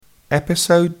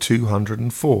Episode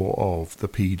 204 of the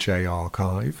PJ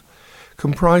Archive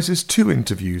comprises 2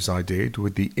 interviews I did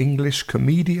with the English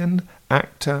comedian,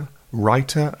 actor,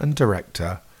 writer and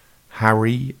director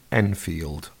Harry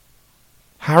Enfield.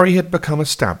 Harry had become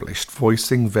established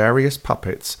voicing various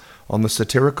puppets on the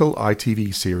satirical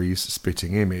ITV series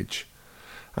Spitting Image,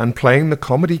 and playing the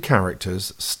comedy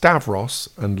characters Stavros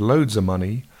and Loads of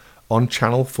Money on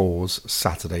Channel 4's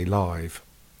Saturday Live.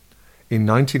 In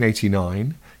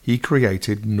 1989, he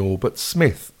created Norbert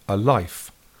Smith, A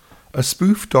Life, a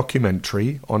spoof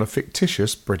documentary on a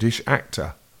fictitious British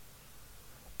actor.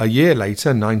 A year later,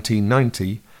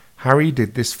 1990, Harry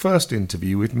did this first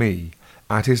interview with me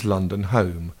at his London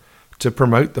home to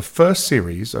promote the first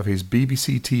series of his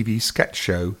BBC TV sketch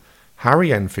show,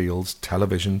 Harry Enfield's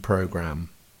television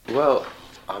programme. Well,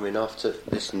 I mean, after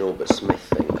this Norbert Smith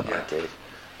thing that I did,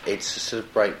 it's a sort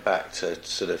of break back to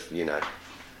sort of, you know,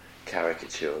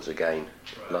 caricatures again,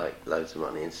 like Loads of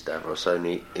Money and Stavros,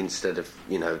 only instead of,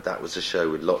 you know, that was a show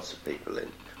with lots of people in,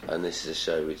 and this is a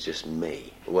show with just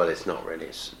me. Well, it's not really,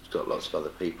 it's got lots of other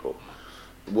people.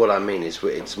 What I mean is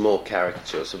it's more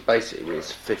caricatures, so basically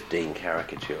it's 15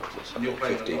 caricatures or something,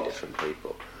 15 different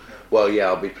people. Yeah. Well, yeah,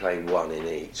 I'll be playing one in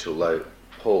each, although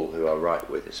Paul, who I write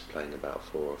with, is playing about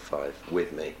 4 or 5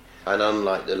 with me. And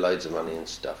unlike the Loads of Money and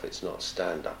stuff, it's not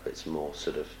stand-up, it's more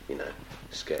sort of, you know,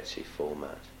 sketchy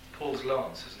format. Paul's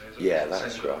Lance, isn't it? Yeah,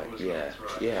 that's right. Yeah,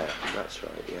 yeah, that's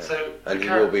right. Yeah. So and he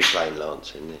will be playing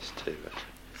Lance in this too.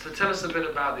 So tell us a bit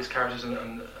about these characters and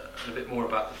a bit more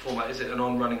about the format. Is it an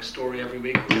on-running story every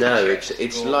week? No,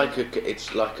 it's like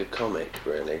a comic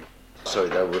really. Sorry,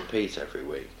 they'll repeat every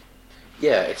week.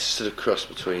 Yeah, it's sort of cross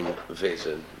between Viz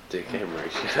and Dick Emery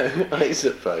show, I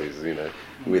suppose. You know,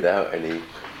 without any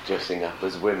dressing up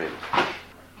as women.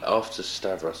 After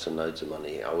Stavros and Loads of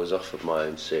Money, I was offered my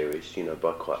own series, you know,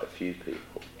 by quite a few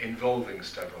people. Involving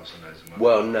Stavros and Loads of Money?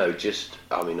 Well, no, just,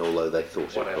 I mean, although they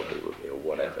thought it probably would be, or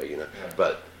whatever, you know,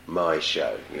 but my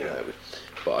show, you know.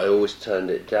 But I always turned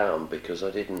it down because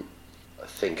I didn't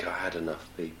think I had enough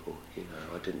people, you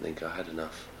know, I didn't think I had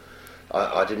enough.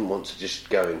 I didn't want to just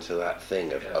go into that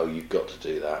thing of, oh, you've got to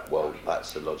do that, well,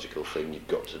 that's the logical thing, you've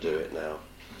got to do it now.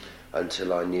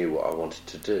 Until I knew what I wanted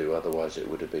to do, otherwise it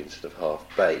would have been sort of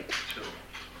half-baked. Sure.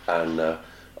 And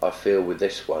I feel with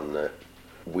this one that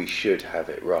we should have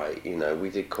it right. You know, we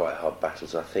did quite hard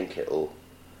battles. I think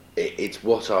it's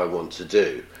what I want to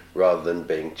do, rather than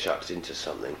being chucked into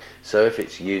something. So if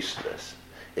it's useless,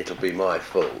 it'll be my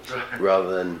fault,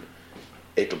 rather than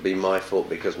it'll be my fault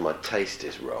because my taste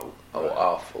is wrong, or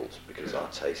our fault because our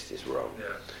taste is wrong,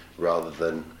 rather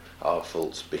than our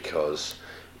faults because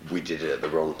we did it at the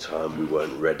wrong time, we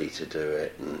weren't ready to do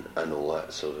it, and all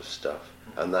that sort of stuff.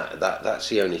 And that's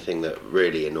the only thing that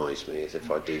really annoys me, is if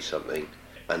I do something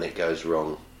and it goes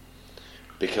wrong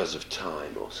because of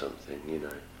time or something, you know.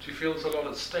 Do you feel there's a lot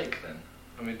at stake then?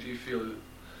 I mean, do you feel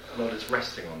a lot is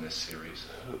resting on this series?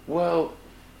 Well,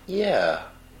 yeah,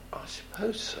 I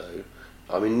suppose so.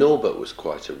 I mean, Norbert was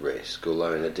quite a risk,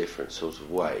 although in a different sort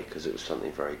of way, because it was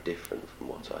something very different from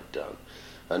what I'd done.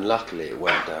 And luckily it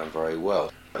went down very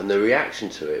well. And the reaction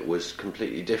to it was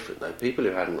completely different though. People who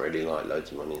hadn't really liked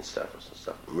Loads of Money and Stavros and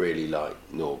stuff really liked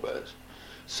Norbert.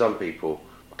 Some people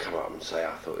come up and say,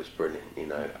 I thought it was brilliant, you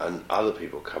know, and other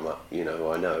people come up, you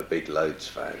know, I know are big Loads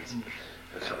fans, and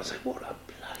come and say, what a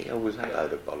bloody hell was that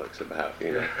load of bollocks about,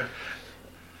 you know.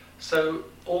 So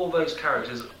all those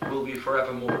characters will be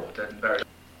forevermore dead and buried?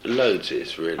 Loads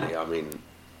is really, I mean,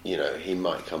 you know, he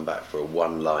might come back for a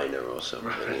one-liner or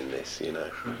something in this, you know.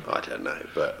 I don't know,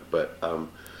 but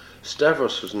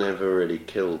Stavros was never really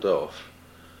killed off.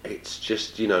 It's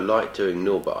just, you know, like doing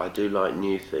Norbert, I do like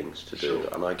new things to do,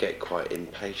 and I get quite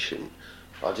impatient.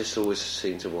 I just always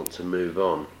seem to want to move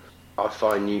on. I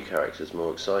find new characters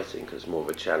more exciting because more of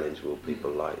a challenge, will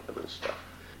people like them and stuff.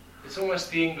 It's almost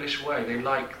the English way. They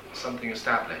like something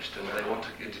established and they want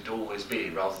it to always be,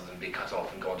 rather than be cut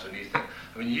off and go on to a new thing.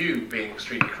 I mean, you, being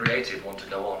extremely creative, want to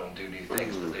go on and do new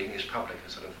things, but the English public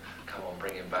has sort of come on,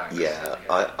 bring him back. Yeah,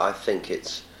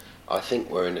 I think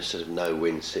we're in a sort of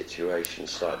no-win situation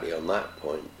slightly on that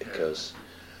point, because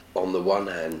on the one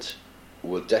hand,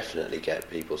 we'll definitely get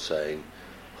people saying,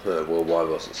 well, why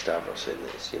wasn't Stavros in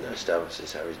this? You know, Stavros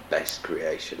is Harry's best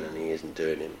creation and he isn't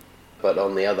doing him. But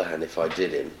on the other hand, if I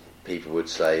did him, people would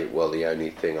say, well, the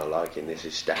only thing I like in this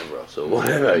is Stavros or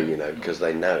whatever, you know, because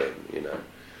they know him, you know.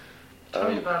 Tell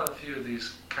me about a few of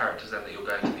these characters then that you're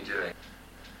going to be doing.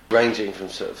 Ranging from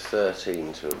sort of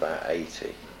 13 to about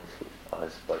 80, I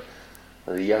suppose.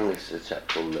 And the youngest is a chap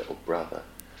called Little Brother.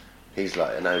 He's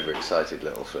like an overexcited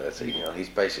little 13-year-old.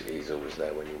 He's always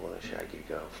there when you want to shag your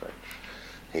girlfriend.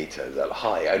 He turns up,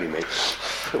 hi, only me.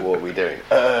 What are we doing?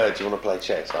 Do you want to play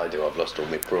chess? I do, I've lost all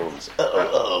my prawns.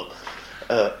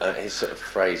 His sort of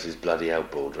phrase is bloody hell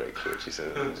Baldrick, which is,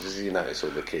 you notice all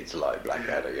the kids like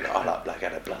Blackadder, you know, I like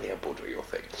Blackadder, bloody hell Baldrick, your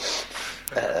thing.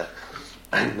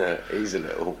 He's a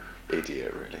little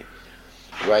idiot, really.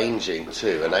 Ranging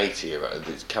to an 80-year-old,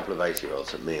 there's a couple of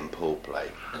 80-year-olds that me and Paul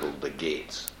play, called the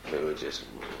Gits, who are just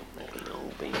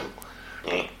old people.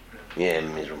 Yeah,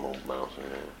 miserable bastard.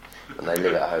 And they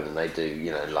live at home and they do,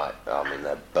 you know, like, I mean,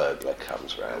 their burglar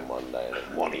comes round one day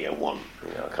and what do you want?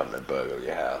 You know, I come to burgle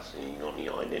your house and you got any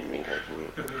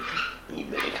identification. You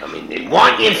better come in then.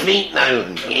 Wipe your feet now.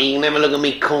 You never look at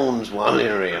me corns while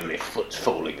you're here. My foot's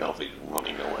falling off, it's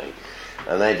running away.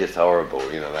 And they're just horrible,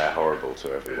 you know, they're horrible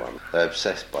to everyone. They're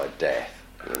obsessed by death,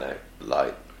 you know,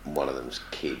 like one of them's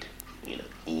kid. You know,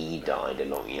 he died a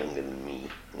lot younger than me.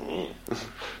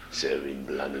 Serving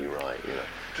bloody right, you know.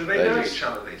 Do they know each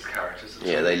other, these characters?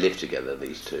 Yeah, they live together,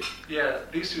 these two. Yeah,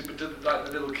 these two, but like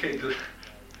the little kid,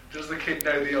 does the kid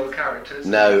know the old characters?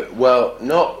 No, well,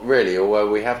 not really, although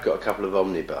we have got a couple of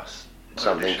omnibus.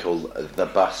 Something called The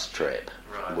Bus Trip,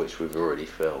 right, which we've already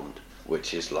filmed,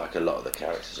 which is like a lot of the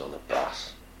characters on a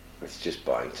bus. It's just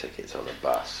buying tickets on a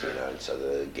bus, you know, and so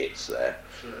the Gits there.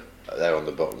 Sure. They're on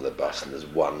the bottom of the bus and there's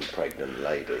one pregnant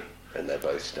lady and they're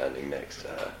both standing next to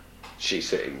her. She's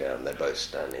sitting down, they're both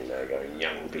standing there going,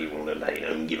 young people today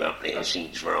don't give up their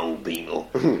seats for old people.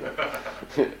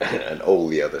 And all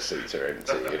the other seats are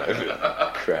empty, you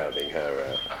know, crowding her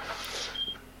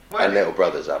out. And little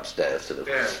brother's upstairs to the...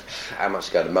 Yeah. How much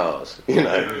to go to Mars? You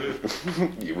know,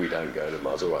 we don't go to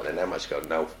Mars. All right, then how much to go to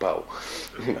North Pole?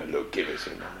 You know, look, give us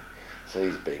some money. So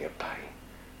he's being a pain.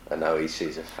 And now he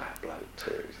sees a fat bloke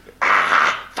too. He's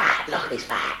fat, look, he's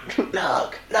fat.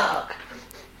 Look.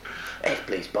 Yes,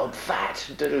 please, Bob, fat.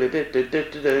 There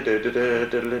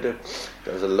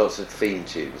was lots of theme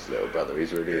tunes, little brother.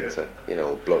 He's really into, you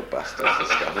know, blockbusters and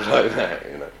stuff like that,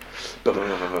 you know.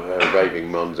 Raving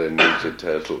Monzo Ninja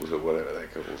Turtles or whatever they're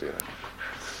called, you know.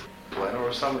 Well, or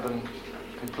are some of them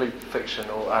complete fiction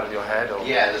or out of your head? Or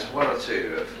Yeah, there's one or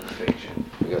two of fiction.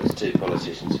 We've got two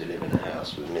politicians who live in a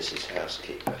house with Mrs.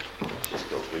 Housekeeper. She's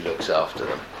called, who looks after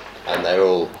them. And they're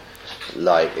all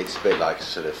like, it's a bit like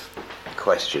sort of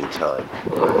question time.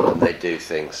 And they do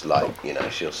things like, you know,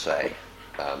 she'll say,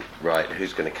 right,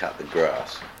 who's going to cut the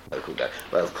grass? Local guy.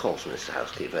 Well, of course, Mr.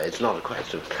 Housekeeper, it's not a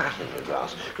question of cutting the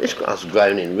grass. This grass is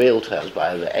grown in real terms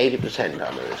by over 80%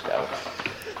 under this go.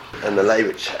 And the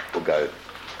Labour chap will go,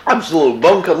 absolute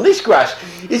bonk on this grass.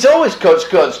 It's always cuts.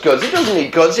 It doesn't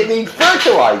need cuts, it needs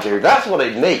fertiliser. That's what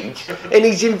it needs. It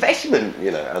needs investment, you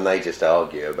know. And they just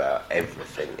argue about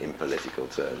everything in political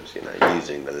terms, you know,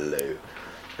 using the loo,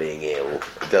 being ill,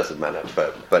 it doesn't matter.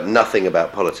 But nothing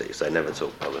about politics. They never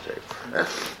talk politics.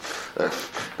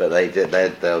 But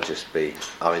they'll just be,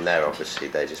 I mean, they're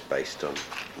just based on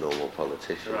normal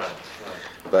politicians. Right.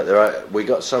 But we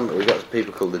got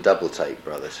people called the Double Take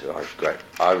Brothers who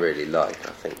I really like.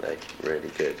 I think they're really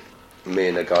good. Me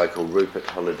and a guy called Rupert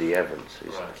Holiday Evans,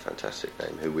 who's a fantastic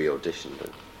name, who we auditioned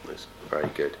and was very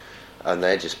good. And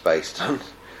they're just based on,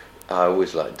 I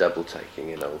always like double taking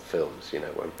in old films, you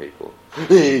know, when people,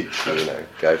 you know,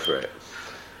 go for it.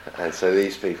 And so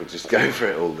these people just go for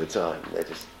it all the time. They're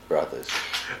just brothers.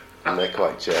 And they're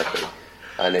quite chirpy.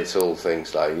 And it's all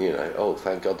things like, you know, oh,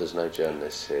 thank God there's no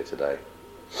journalists here today.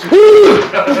 You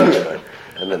know,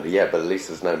 and then, yeah, but at least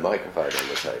there's no microphone on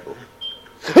the table.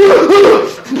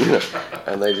 You know,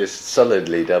 and they just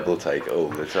solidly double take all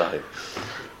the time.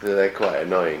 So they're quite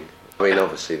annoying. I mean,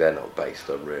 obviously they're not based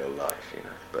on real life, you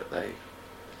know, but they...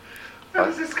 How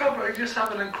does this come from? You just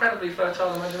have an incredibly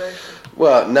fertile imagination.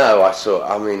 Well, no,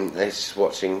 I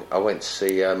went to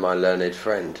see My Learned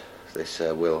Friend, this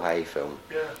Will Hay film.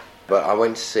 Yeah. But I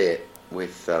went to see it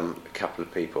with a couple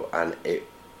of people, and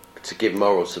to give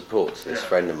moral support to this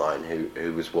friend of mine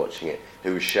who was watching it,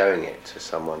 who was showing it to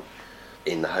someone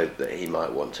in the hope that he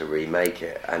might want to remake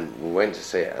it. And we went to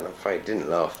see it, and I'm afraid didn't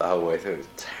laugh the whole way through. It was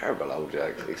terrible old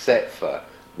jokes, except for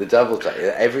the double take.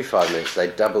 Every 5 minutes they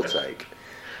double take.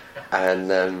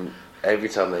 And every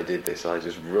time they did this, I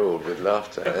just roared with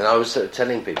laughter. And I was sort of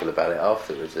telling people about it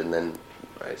afterwards, and then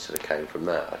it sort of came from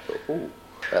that. I thought, ooh,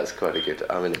 that's quite a good...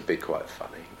 I mean, it'd be quite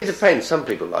funny. It depends. Some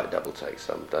people like double takes,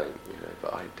 some don't, you know,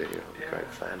 but I do. I'm a great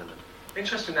fan of them.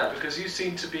 Interesting that, because you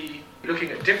seem to be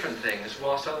looking at different things,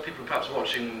 whilst other people are perhaps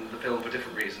watching the film for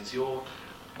different reasons. You're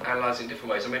analysing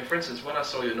different ways. I mean, for instance, when I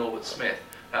saw you in Norbert Smith,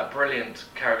 that brilliant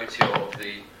caricature of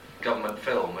the government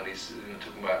film, and he's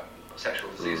talking about sexual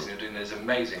disease, and you're doing those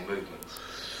amazing movements,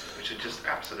 which have just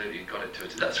absolutely got it to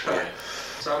it. That's right.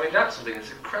 So, I mean, that's something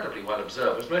that's incredibly well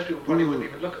observed, because most people probably wouldn't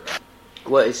even look at that.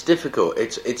 Well, it's difficult.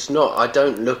 It's not. I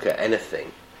don't look at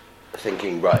anything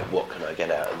thinking, right, what can I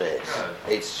get out of this? No.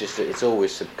 It's just it's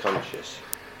always subconscious.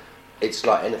 It's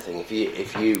like anything. If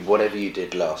you whatever you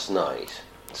did last night,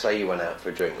 say you went out for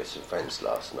a drink with some friends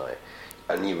last night,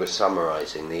 and you were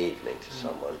summarising the evening to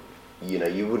someone,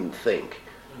 you wouldn't think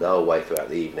the whole way throughout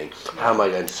the evening, how am I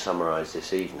going to summarise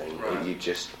this evening? Right. You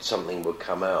just something would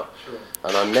come out, Sure.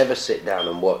 and I never sit down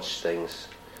and watch things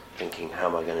thinking, how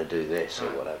am I going to do this or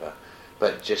whatever.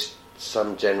 But just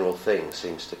some general thing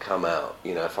seems to come out.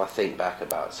 If I think back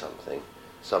about something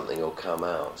will come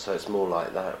out. So it's more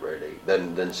like that, really,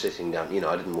 than sitting down.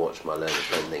 I didn't watch my learning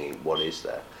friend thinking, what is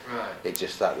there? Right. It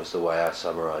just, that was the way I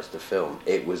summarised the film.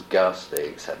 It was ghastly,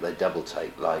 except they double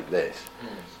take like this.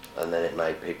 And then it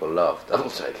made people laugh, double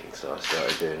taking. So I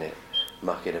started doing it,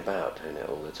 mucking about, doing it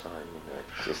all the time.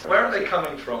 Just Where are they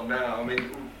coming from now? I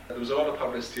mean, there was a lot of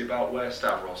publicity about where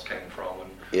Stavros came from, and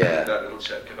Yeah. that little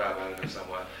Czech kebab owner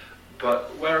somewhere.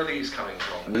 But where are these coming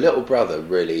from? Little Brother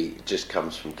really just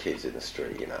comes from kids in the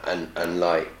street, and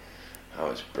like,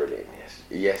 oh, it's brilliant. Yes.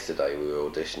 Yesterday we were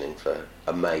auditioning for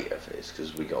a mate of his,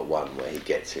 because we got one where he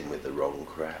gets in with the wrong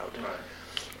crowd. Right.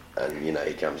 And,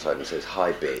 he comes home and says,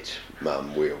 hi bitch,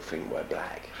 mum, we all think we're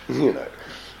black.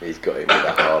 He's got in with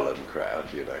the Harlem crowd,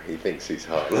 he thinks he's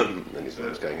Harlem, and his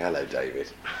mum's going, hello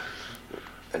David.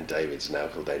 And David's now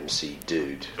called MC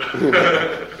Dude.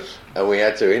 And we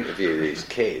had to interview these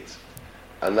kids,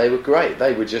 and they were great.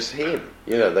 They were just him.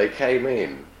 They came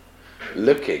in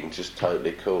looking just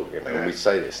totally cool. And we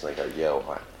say this, and they go, yeah, all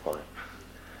right, fine.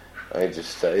 I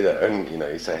just say that, and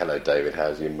you say, hello David,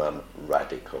 how's your mum?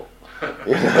 Radical.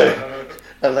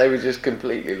 And they were just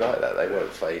completely like that. They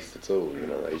weren't phased at all.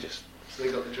 They just. So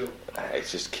they got the job.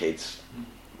 It's just kids.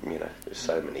 There's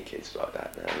so many kids like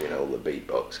that now. All the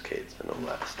beatbox kids and all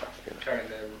that stuff. Carrying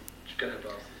their ghetto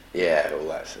bars. Yeah, all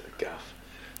that sort of guff.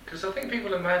 Because I think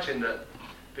people imagine that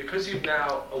because you've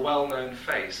now a well-known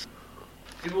face,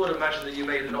 people would imagine that you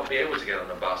may not be able to get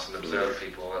on a bus and observe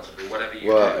people or whatever you do.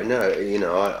 Well,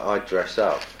 no, I dress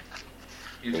up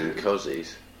You in do.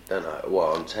 cozies, don't I?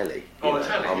 Well, on telly. On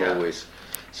telly, I'm yeah. always.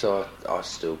 So I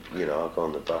still, I go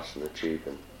on the bus and the tube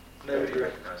and. Nobody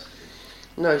recognises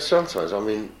you. No, sometimes.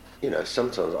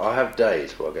 Sometimes I have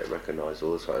days where I get recognised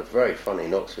all the time. It's very funny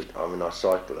in Oxford. I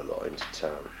cycle a lot into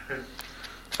town,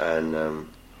 and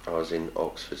I was in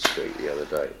Oxford Street the other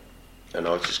day, and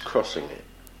I was just crossing it.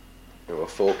 There were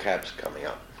 4 cabs coming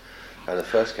up, and the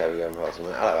first cab going past, I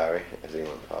went, hello Harry. As he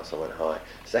went past, I went, hi.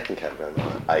 Second cab going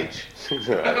by, H. The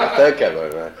third cab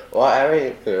going by, what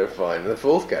Harry? Fine. The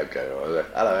fourth cab going by, I went,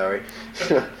 hello Harry.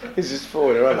 He's just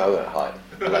falling around. I went, hi.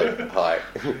 Hello, hi.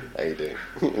 How you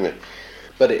doing?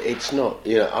 But it's not,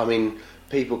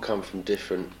 people come from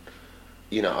different,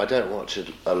 I don't watch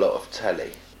a lot of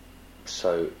telly,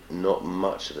 so not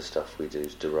much of the stuff we do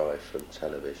is derived from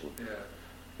television,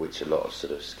 which a lot of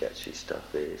sort of sketchy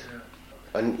stuff is.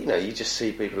 Yeah. And, you just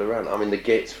see people around. The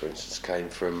Gits, for instance, came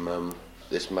from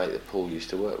this mate that Paul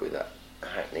used to work with at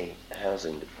Hackney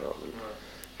Housing Department,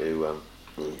 who,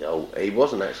 he's old. He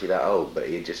wasn't actually that old, but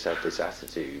he just had this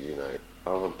attitude, I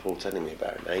remember Paul telling me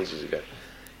about it ages ago.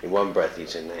 In one breath he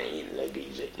said,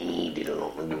 he did a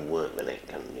lot of good work for that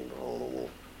company before the war.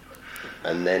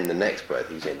 And then the next breath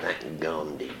he said, that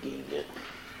Gandhi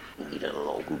did a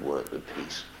lot of good work for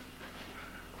peace.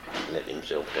 Let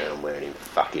himself down wearing him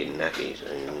fucking nappies.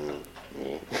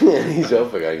 And he's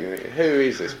off again. Who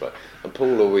is this bloke? And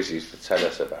Paul always used to tell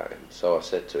us about him. So I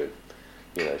said to him,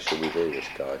 should we do this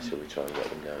guy? Should we try and get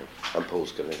them going? And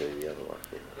Paul's going to do the other one.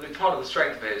 I think part of the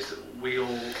strength of it is that we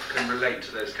all can relate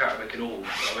to those characters. We can all.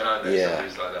 I know somebody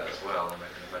who's like that as well. And I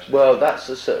can imagine. Well, that's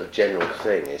the sort of general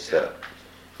thing. Is that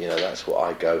that's what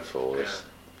I go for. Is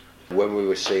when we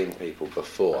were seeing people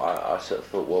before, I sort of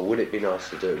thought, well, would it be nice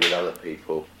to do it with other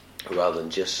people rather than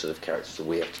just sort of characters that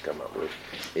we have to come up with?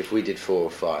 If we did 4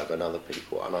 or 5 and other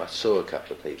people, and I saw a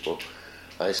couple of people.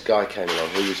 This guy came along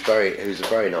who was a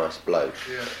very nice bloke,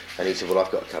 and he said, well,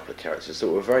 I've got a couple of characters that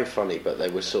were very funny, but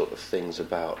they were sort of things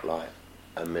about like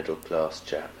a middle class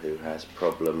chap who has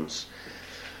problems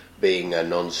being a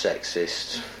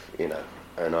non-sexist,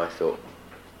 and I thought,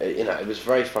 it was a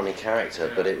very funny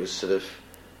character, but it was sort of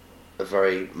a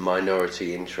very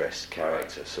minority interest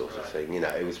character sort of thing,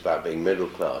 it was about being middle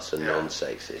class and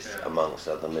non-sexist amongst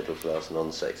other middle class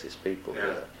non-sexist people,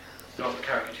 Not the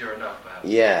caricature enough, perhaps.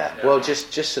 Yeah. Well,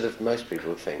 just sort of most people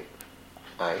would think,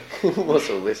 hey, what's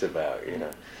all this about,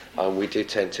 And we do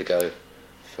tend to go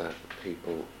for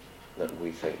people that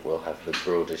we think will have the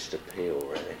broadest appeal,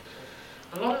 really.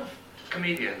 A lot of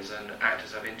comedians and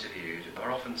actors I've interviewed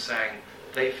are often saying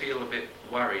they feel a bit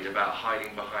worried about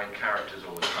hiding behind characters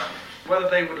all the time. Whether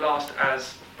they would last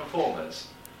as performers,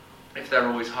 if they're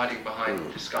always hiding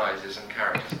behind disguises and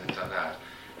characters and things like that,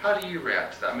 how do you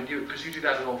react to that? I mean, because you do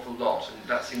that an awful lot, and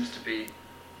that seems to be...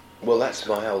 Well, that's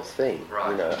my whole thing,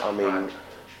 right. You know, I mean, right.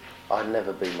 I'd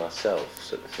never be myself,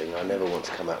 sort of thing. I never want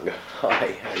to come out and go,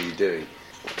 hi, how are you doing?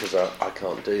 Because I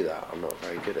can't do that. I'm not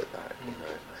very good at that, you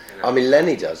know. I mean,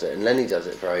 Lenny does it, and Lenny does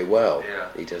it very well. Yeah.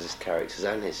 He does his characters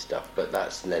and his stuff, but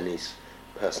that's Lenny's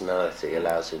personality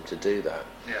allows him to do that.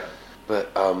 Yeah.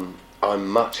 But I'm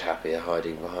much happier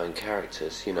hiding behind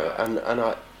characters, you know, and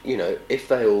I, you know, if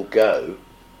they all go,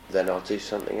 then I'll do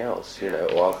something else, you know,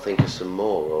 or I'll think of some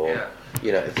more, or,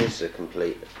 you know, if this is a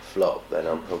complete flop, then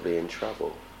I'm probably in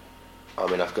trouble. I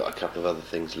mean, I've got a couple of other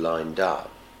things lined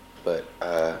up, but...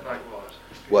 like what?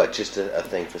 Well, just a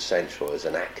thing for Central as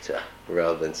an actor,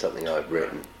 rather than something I've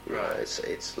written. You know,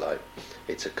 it's like,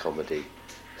 it's a comedy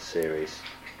series,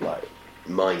 like,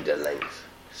 Minder length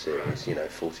series, you know,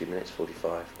 40 minutes,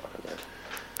 45, I don't know.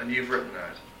 And you've written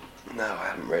that? No, I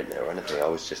haven't written it or anything. I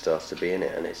was just asked to be in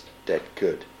it, and it's dead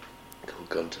good. Called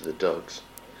Gone to the Dogs,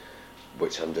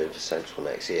 which I'm doing for Central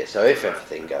next year. So if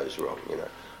everything goes wrong, you know.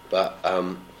 But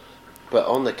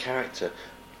on the character,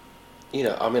 you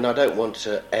know, I mean, I don't want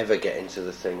to ever get into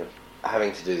the thing of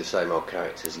having to do the same old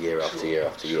characters year after year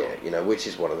after year, you know, which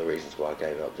is one of the reasons why I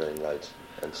gave up doing loads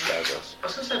and Stavros.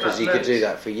 Because you could do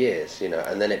that for years, you know,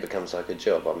 and then it becomes like a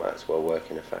job. I might as well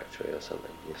work in a factory or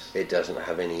something. It doesn't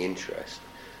have any interest.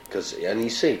 And you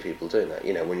see people doing that,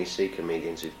 you know, when you see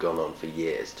comedians who've gone on for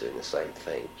years doing the same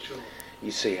thing,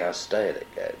 you see how stale it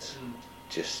gets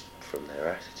just from their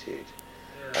attitude.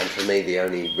 Yeah. And for me, the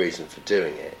only reason for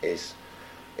doing it is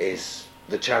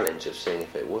the challenge of seeing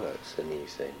if it works, a new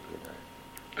thing, you know.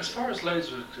 As far as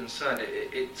Loads was concerned,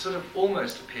 it sort of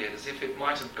almost appeared as if it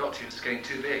might have got to you as getting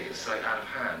too big, it's like out of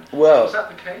hand. Well, was that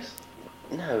the case?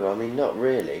 No, I mean, not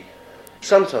really.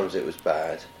 Sometimes it was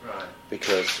bad,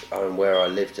 because where I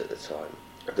lived at the time,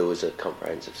 there was a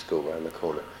comprehensive school around the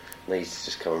corner, and they used to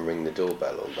just come and ring the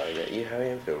doorbell all day, and go, "You Harry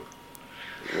Enfield?"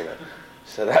 You know,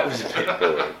 so that was a bit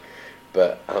boring.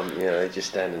 But you know, they just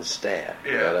stand and stare.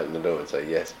 Yeah. I'd open the door and say,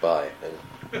 "Yes, bye."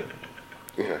 And,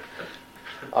 you know,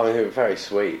 I mean, they were very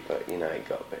sweet, but you know, it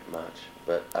got a bit much.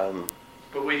 But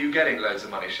were you getting loads of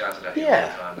money shouted at you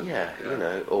all the time? Yeah, you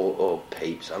know, or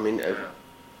peeps. I mean.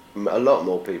 A lot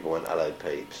more people went, "Hello,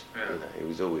 peeps." You know, it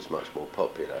was always much more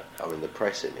popular. I mean, the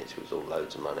press image was all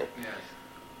loads of money,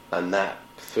 and that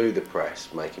through the press,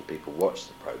 making people watch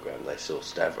the programme, they saw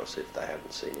Stavros if they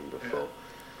hadn't seen him before.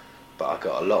 But I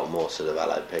got a lot more sort of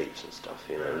 "Hello, peeps" and stuff.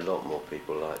 You know, a lot more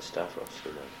people like Stavros.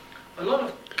 You know, a lot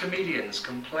of comedians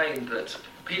complain that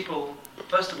people,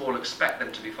 first of all, expect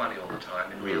them to be funny all the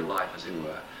time in real life, as it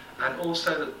were, and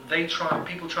also that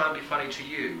people try and be funny to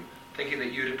you, thinking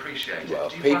that you'd appreciate it.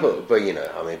 Well, but you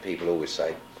know, I mean, people always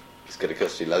say, "It's going to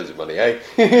cost you loads of money, eh?"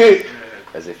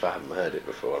 As if I haven't heard it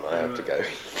before, and I have to go,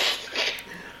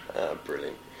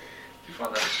 brilliant. Do you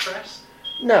find that a stress?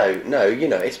 No, you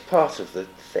know, it's part of the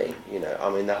thing, you know. I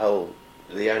mean,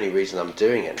 the only reason I'm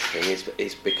doing anything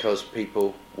is because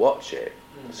people watch it.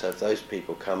 So if those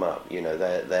people come up, you know,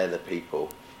 they're the people,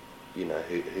 you know,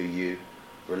 who you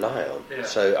rely on.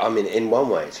 So I mean, in one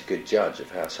way it's a good judge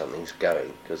of how something's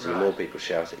going, because the more people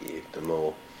shout at you, the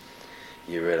more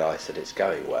you realise that it's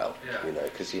going well, you know,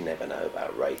 because you never know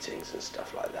about ratings and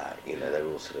stuff like that, you know, they're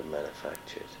all sort of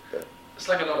manufactured. But it's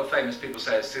like a lot of famous people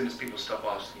say, as soon as people stop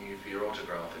asking you for your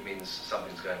autograph, it means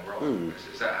something's going wrong.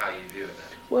 Is that how you view it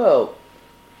then? Well,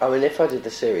 I mean, if I did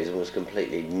the series and was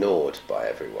completely ignored by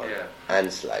everyone and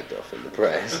slagged off in the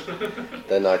press,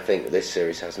 then I think this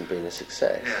series hasn't been a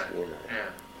success, you know.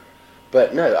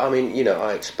 But no, I mean, you know,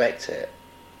 I expect it.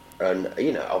 And,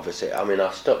 you know, obviously, I mean,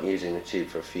 I stopped using the tube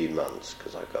for a few months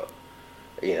because I got,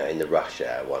 you know, in the rush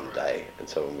hour one day and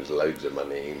someone was loads of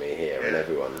moneying me here and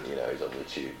everyone, you know, was on the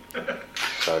tube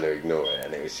trying to ignore it,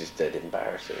 and it was just dead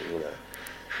embarrassing, you know.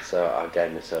 So I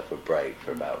gave myself a break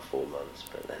for about 4 months,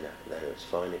 but then it was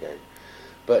fine again.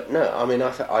 But no, I mean,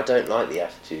 I don't like the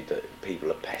attitude that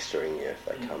people are pestering you if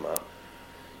they come up.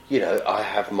 You know, I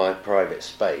have my private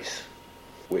space,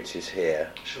 which is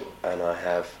here, and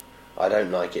I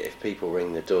don't like it if people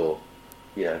ring the door,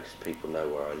 you know, because people know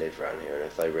where I live around here, and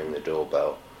if they ring the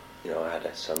doorbell, you know, I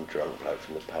had some drunk bloke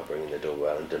from the pub ringing the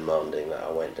doorbell and demanding that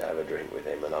I went to have a drink with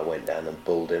him, and I went down and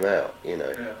bawled him out, you know.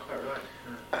 Yeah, quite right.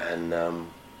 Yeah. And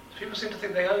people seem to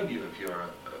think they own you if you're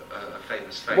a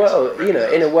famous face. Well, you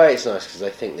know, in a way it's nice because they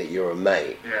think that you're a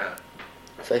mate. Yeah.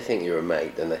 If they think you're a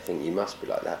mate, then they think you must be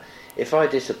like that. If I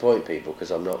disappoint people because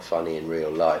I'm not funny in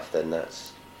real life, then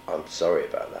I'm sorry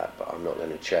about that, but I'm not going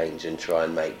to change and try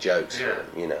and make jokes for them,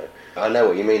 you know. I know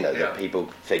what you mean, though, that people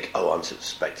think, oh, I'm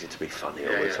expected to be funny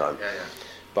all the time.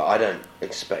 But I don't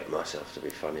expect myself to be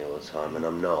funny all the time, and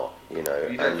I'm not, you know.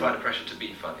 You don't find the pressure to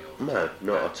be funny all the time?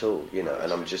 No, not at all, you know.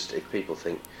 And I'm just, if people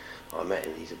think, I met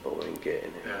him, he's a boring git,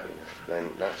 you know, then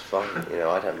that's fine, you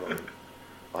know. I don't mind.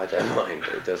 I don't mind.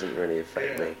 It doesn't really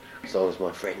affect me, as long as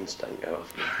my friends don't go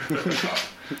off me.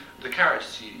 The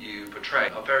characters you portray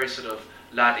are very sort of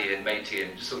laddie and matey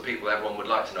and just sort of people everyone would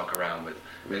like to knock around with.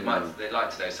 They like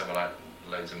to know someone like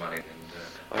loads of money. And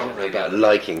I don't know about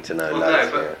liking to know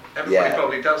loads. No, but everybody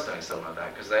probably does know someone like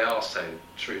that because they are so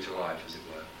true to life, as it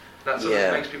were. That sort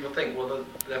of makes people think, well,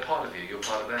 they're part of you, you're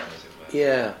part of them, as it were.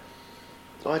 Yeah.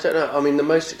 I don't know. I mean, the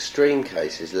most extreme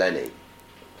case is Lenny,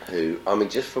 who, I mean,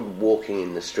 just from walking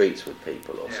in the streets with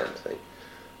people or something.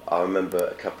 I remember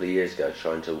a couple of years ago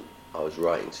I was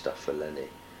writing stuff for Lenny,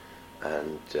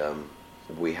 and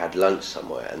we had lunch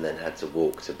somewhere and then had to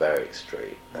walk to Berwick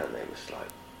Street, and it was like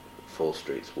 4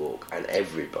 streets walk, and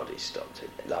everybody stopped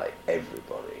him. Like,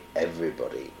 everybody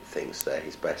thinks they're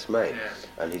his best mate,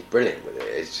 and he's brilliant with it.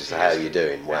 It's just, how you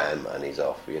doing, wham, and he's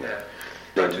off, you know.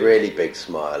 A really big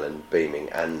smile and beaming,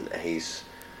 and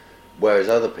whereas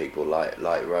other people like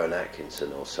Rowan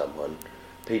Atkinson or someone,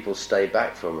 people stay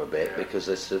back from him a bit because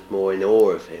they're sort of more in awe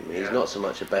of him. He's not so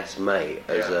much a best mate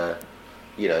as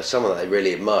someone they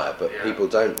really admire, but people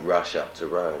don't rush up to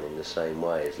Rowan in the same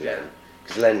way as Len,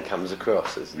 because Len comes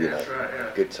across as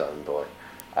good time boy,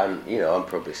 and I'm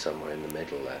probably somewhere in the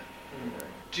middle there.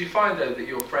 Do you find though that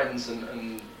your friends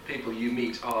and people you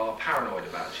meet are paranoid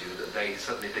about you, that they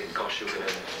suddenly think, gosh, you're going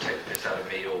to take the piss out of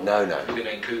me, or you're going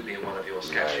to include me in one of your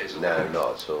sketches? No,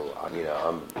 not at all.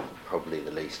 I'm probably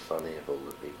the least funny of all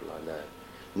the people I know.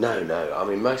 No. I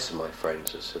mean, most of my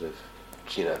friends are sort of,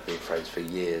 been friends for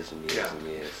years and years and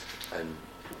years, and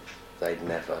they'd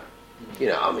never,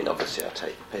 I mean, obviously I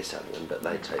take the piss out of them, but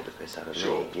they take the piss out of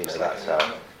me. That's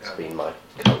how it's been my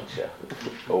culture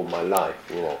all my life.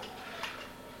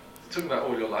 Talking about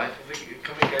all your life,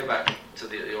 can we go back to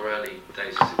your early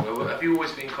days, as it were? Have you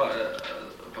always been quite a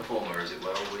performer, as it were,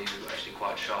 or were you actually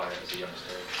quite shy as a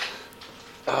youngster?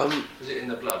 Is it in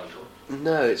the blood at all?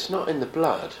 No, it's not in the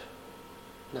blood.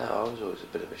 No, I was always a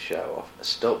bit of a show-off.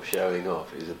 Stop showing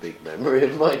off is a big memory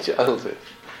of my childhood.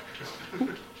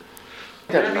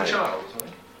 Only child, wasn't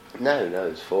it? No,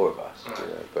 there's 4 of us.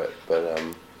 But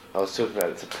I was talking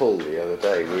about it to Paul the other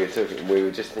day. We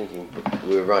were just thinking,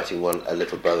 we were writing a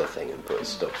little brother thing and put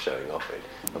stop showing off in,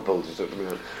 and Paul just looked at me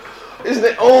and went, isn't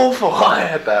it awful? I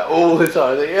had that all the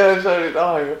time. So did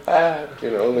I.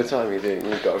 All the time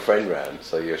you've got a friend round,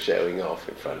 so you're showing off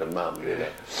in front of mum,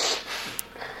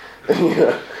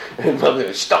 and mum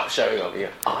goes, stop showing off.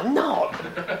 I'm not.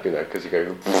 Because you're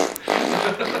going,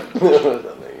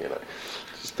 something,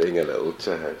 just being a little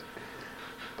turd.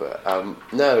 But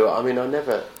no, I mean, I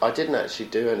didn't actually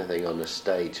do anything on the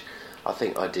stage. I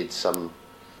think I did some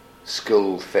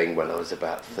school thing when I was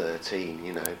about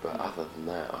 13, but other than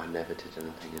that, I never did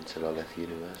anything until I left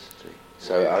university.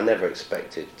 So I never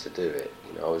expected to do it.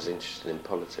 I was interested in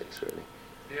politics, really.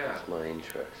 Yeah. That's my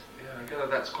interest. Yeah, I gather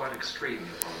that's quite extreme in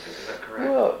politics, is that correct?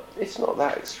 Well, it's not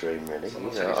that extreme, really.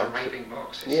 Someone said he's a raving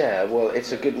Marxist. Yeah, well,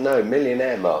 it's a good,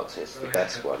 millionaire Marxist, the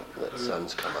best one that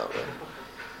Sun's come up with.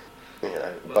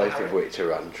 Both of which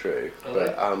are untrue.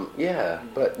 But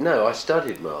but no, I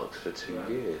studied Marx for 2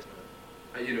 years.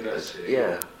 At university?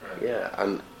 Yeah,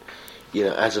 and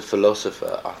as a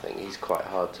philosopher, I think he's quite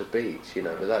hard to beat,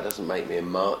 but that doesn't make me a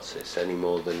Marxist any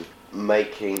more than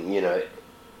making,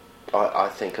 I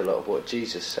think a lot of what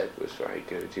Jesus said was very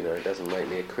good, it doesn't make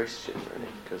me a Christian, really,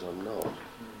 because I'm not.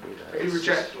 Have you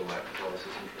rejected all that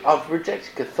Catholicism? I've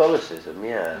rejected Catholicism,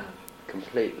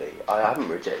 completely. I haven't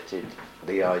rejected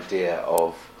the idea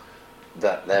of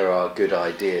that there are good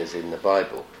ideas in the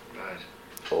Bible,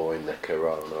 or in the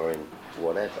Quran, or in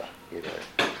whatever.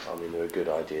 I mean, there are good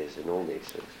ideas in all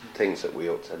these things that we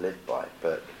ought to live by,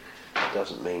 but it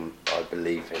doesn't mean I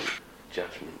believe in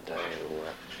Judgment Day and all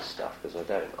that stuff, because I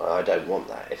don't want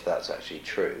that. If that's actually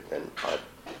true, then I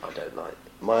don't like it.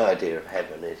 My idea of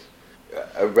heaven is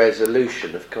a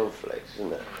resolution of conflict,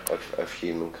 isn't it? Of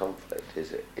human conflict,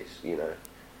 is it? It's,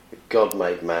 if God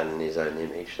made man in his own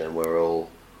image, then we're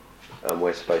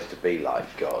supposed to be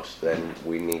like God, then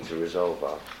we need to resolve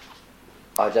our...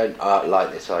 I don't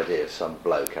like this idea of some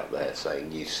bloke up there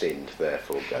saying, you sinned,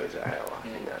 therefore go to hell. I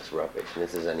think that's rubbish. And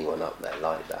if there's anyone up there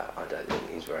like that, I don't think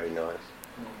he's very nice.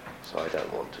 So I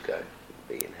don't want to go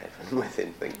be in heaven with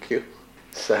him, thank you.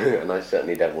 So, and I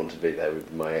certainly don't want to be there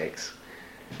with my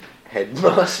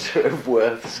ex-headmaster of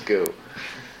Worth School.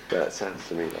 That sounds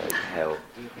to me like hell.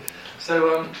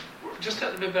 So, just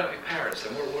tell me a bit about your parents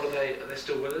then. What are they? Are they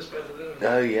still with us, both of them?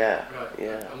 Oh, yeah. Right.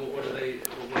 Yeah. And what work are they?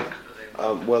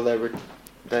 Well,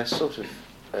 they're sort of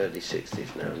early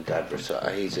 60s now, and Dad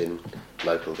retired. He's in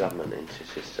local government in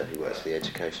Chichester. He works for the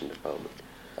education department.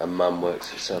 And Mum works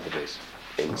for Sotheby's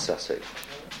in Sussex,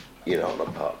 on a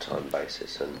part-time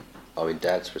basis. And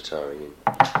Dad's retiring in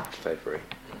February,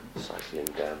 cycling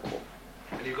downpour.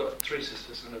 And you've got 3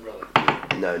 sisters and a brother?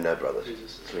 No brothers. 3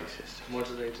 sisters. 3 sisters. And what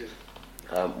do they do?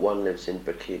 One lives in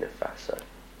Burkina Faso.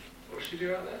 What does she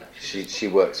do out there? She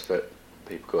works for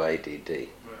people called ADD, Right.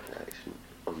 Action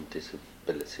on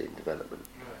Disability and Development.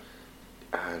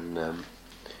 Right. And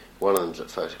one of them's at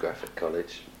Photographic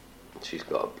College. She's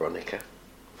got a Bronica.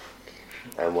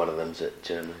 And one of them's at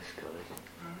Journalist College.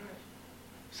 Alright.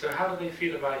 So how do they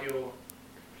feel about your...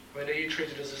 are you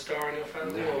treated as a star in your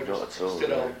family? No, or not just at all, still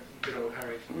no. good old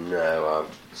Harry? No,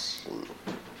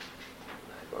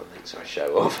 everyone thinks I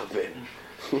show off a bit.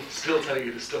 Still telling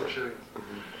you to stop showing.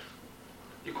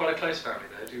 You're quite a close family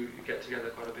though, do you get together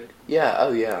quite a bit? Yeah,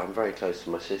 I'm very close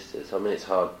to my sisters. It's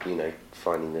hard,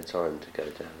 finding the time to go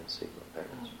down and see my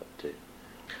parents, but I do.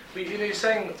 Well, you're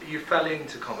saying you fell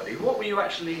into comedy. What were you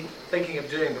actually thinking of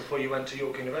doing before you went to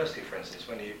York University, for instance,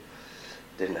 when you...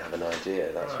 Didn't have an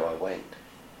idea, that's why I went.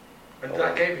 And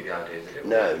that gave you the idea, did it?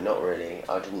 No, not really.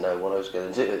 I didn't know what I was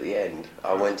going to do at the end.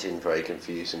 I went in very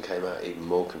confused and came out even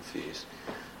more confused.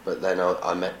 But then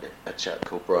I met a chap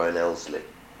called Brian Elsley,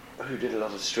 who did a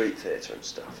lot of street theatre and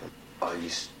stuff.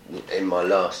 In my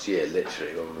last year,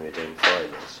 literally, when we were doing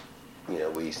finals,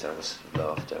 we used to have a sort of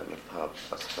laugh down the pub,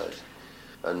 I suppose.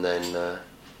 And then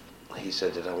he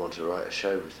said, did I want to write a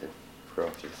show with him for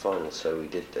after the finals? So we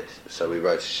did this. So we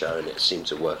wrote a show and it seemed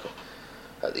to work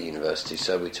at the university.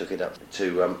 So we took it up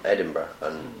to Edinburgh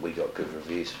and we got good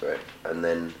reviews for it. And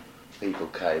then people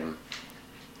came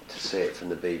to see it from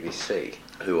the BBC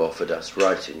who offered us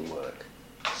writing work.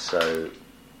 So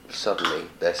suddenly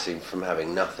there seemed, from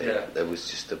having nothing, there was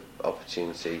just the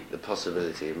opportunity, the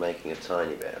possibility of making a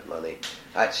tiny bit of money.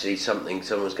 Actually someone's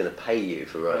going to pay you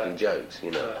for writing jokes,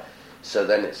 So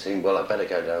then it seemed, well, I better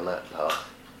go down that path,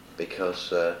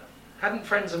 because... Hadn't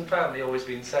friends and family always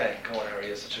been saying, come on Harry,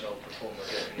 you're such an old performer?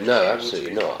 No,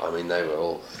 absolutely not. They were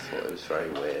all thought it was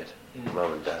very weird.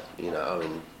 Mum and Dad,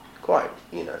 quite,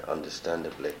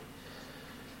 understandably.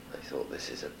 They thought this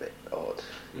is a bit odd.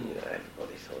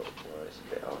 Everybody thought, well, it's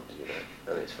a bit odd,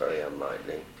 and it's very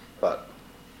unlikely. But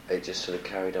it just sort of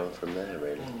carried on from there,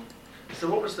 really. So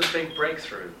what was the big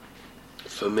breakthrough?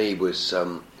 For me was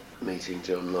meeting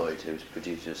John Lloyd, who was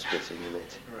producer of Spitting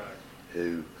Image,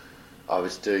 who I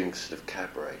was doing sort of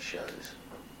cabaret shows,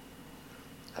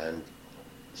 and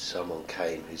someone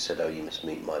came who said, oh, you must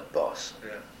meet my boss.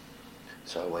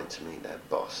 So I went to meet their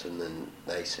boss, and then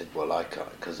they said, well, I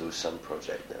can't, because there was some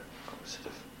project that I was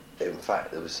in fact,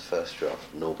 there was the first draft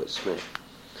of Norbert Smith,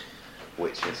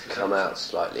 which had come out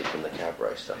slightly from the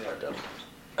cabaret stuff I'd done.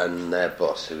 And their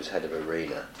boss, who was head of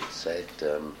Arena, said,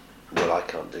 well, I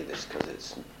can't do this because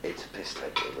it's a piss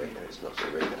take Arena, it's not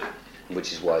Arena.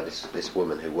 Which is why this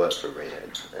woman who worked for Arena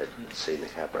had seen the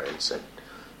cabaret and said,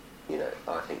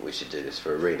 I think we should do this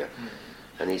for Arena.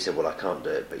 And he said, well, I can't do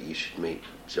it, but you should meet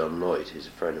John Lloyd, who's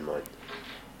a friend of mine.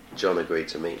 John agreed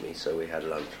to meet me, so we had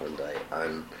lunch one day,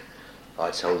 and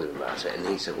I told him about it, and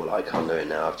he said, well, I can't do it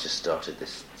now, I've just started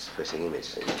this Spitting Image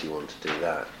thing, do you want to do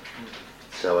that?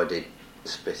 So I did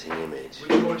Spitting Image.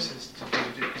 Which voices did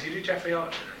you do? Because you do Jeffrey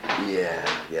Archer.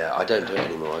 Yeah, I don't do it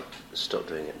anymore, I stopped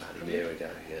doing it about a year ago,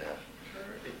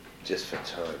 just for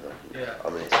time. It's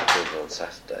good on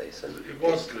Saturdays. And it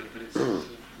was good, but it's the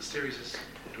series is...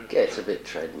 It's a bit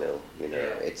treadmill,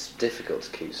 It's difficult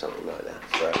to keep something like that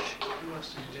fresh. Who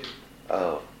else did you do?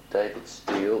 Oh, David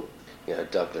Steele,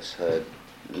 Douglas Hurd,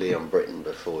 Leon Britton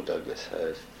before Douglas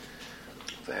Hurd,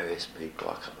 various people,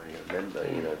 I can't really remember,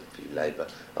 a few Labour.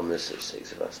 There's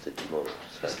 6 of us did them all.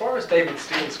 So. As far as David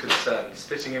Steele's concerned,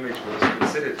 Spitting Image was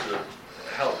considered to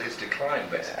help his decline,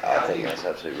 basically. I think that's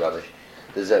absolute rubbish.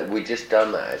 We just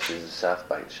done that actually, there's a South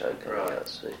Bank show coming out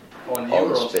soon.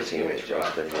 On Spitting Image,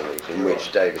 in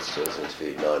which David Steele's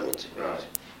interviewed and I'm interviewed,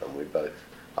 and we both.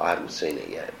 I haven't seen it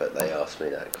yet, but they asked me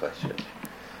that question.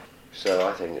 So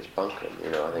I think it's bunkum,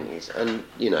 I think it's, and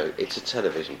it's a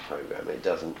television programme. It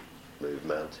doesn't move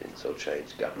mountains or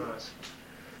change governments.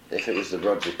 If it was the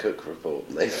Roger Cook report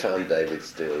and they found David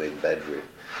Steele in bedroom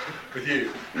with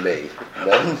you, me,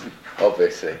 no,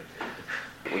 obviously.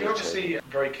 You're obviously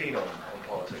very keen on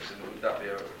politics, and would that be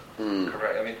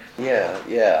correct?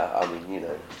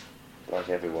 Like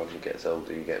everyone who gets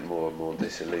older, you get more and more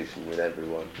disillusioned with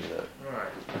everyone,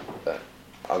 Right. But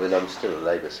I'm still a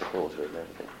Labour supporter and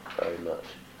everything, very much.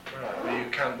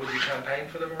 Right. Would you campaign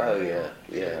for them? Oh yeah,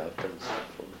 I've done stuff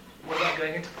for them. What about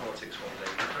going into politics one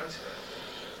day? Do you fancy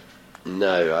that?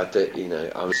 No, I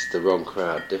do. I'm the wrong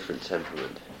crowd, different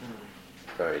temperament.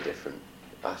 very different.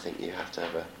 I think you have to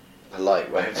have a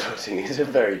polite way of putting it. It's a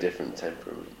very different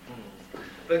temperament.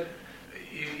 But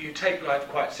you take life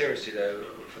quite seriously, though,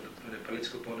 from the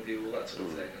political point of view, all that sort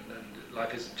of thing, and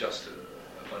life isn't just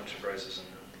a bunch of roses and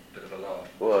a bit of a laugh.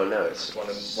 Well, no, it's one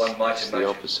might it's imagine the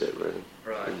opposite, really,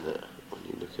 right? Isn't it, when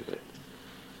you look at it?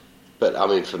 But I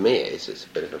mean, for me, it's a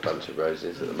bit of a bunch of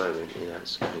roses at the moment. You know,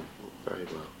 it's going very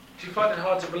well. Do you find it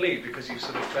hard to believe, because you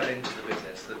sort of fell into the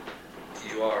business, that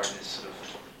you are in this sort of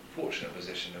fortunate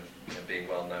position of, you know, being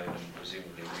well known and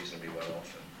presumably reasonably well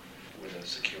off and with a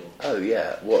secure... Oh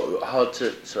yeah, what hard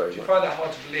to... Sorry. Do you find that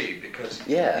hard to believe, because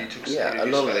you took... Yeah, a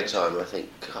lot of the time I think,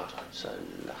 God, I'm so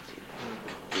lucky.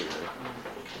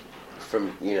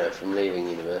 You know, from leaving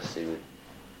university with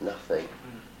nothing.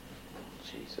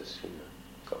 Jesus, you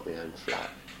know, got my own flat,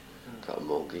 got a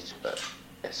mortgage, but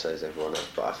so is everyone else.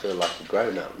 But I feel like a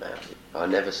grown up now. I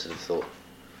never sort of thought,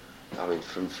 I mean,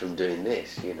 from doing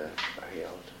this, you know, very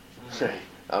old.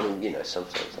 I mean, you know,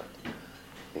 sometimes I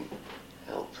think,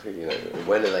 help, you know,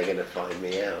 when are they going to find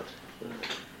me out?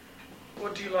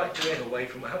 What do you like doing away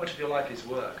from... How much of your life is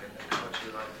work, and how much of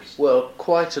your life is... Well,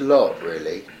 quite a lot,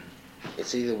 really.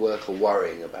 It's either work or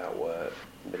worrying about work.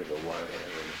 A bit of a worrier,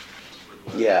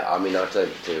 really. Yeah, I mean, I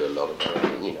don't do a lot of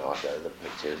worrying. You know, I go to the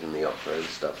pictures and the opera and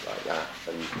stuff like that.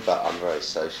 But I'm very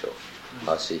social.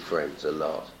 I see friends a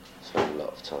lot. Spend a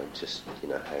lot of time just, you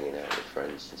know, hanging out with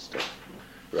friends and stuff.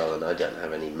 Rather than I don't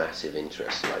have any massive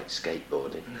interests like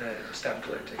skateboarding. No, stamp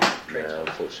collecting. No,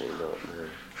 unfortunately not,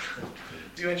 no.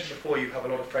 You mentioned before you have a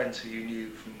lot of friends who you knew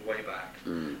from way back.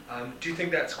 Do you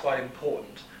think that's quite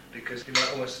important? Because you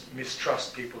might almost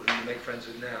mistrust people who you make friends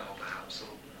with now, perhaps. Or,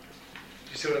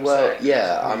 do you see what I'm saying? Well,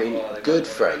 yeah, I mean, good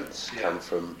friends come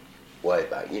from way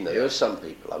back. You know, there are some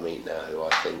people I meet now who I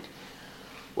think,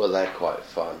 well, they're quite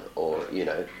fun or, you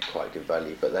know, quite good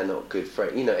value, but they're not good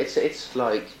friends. You know, it's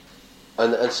like...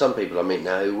 And some people I meet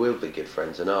now who will be good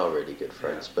friends and are really good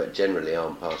friends, but generally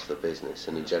aren't part of the business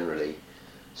and are generally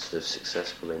sort of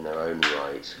successful in their own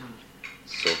right,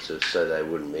 sort of, so they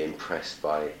wouldn't be impressed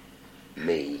by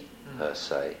me, per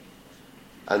se.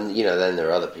 And, you know, then there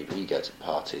are other people, you go to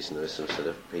parties and there's some sort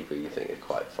of people you think are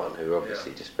quite fun who are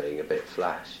obviously just being a bit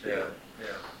flash, you know.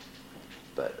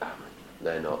 But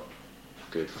they're not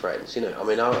good friends, you know. I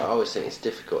mean, I always think it's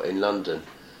difficult in London,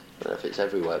 I don't know if it's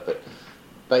everywhere, but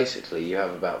basically you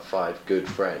have about 5 good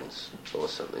friends or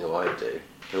something, or I do,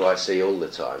 who I see all the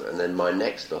time, and then my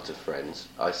next lot of friends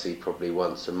I see probably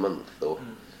once a month, or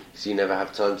because you never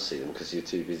have time to see them because you're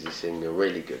too busy seeing your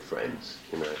really good friends,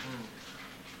 you know.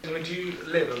 I mean, do you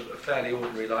live a fairly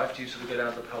ordinary life? Do you sort of go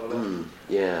down to the pub a lot?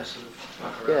 Yeah. Sort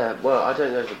of Yeah, well, I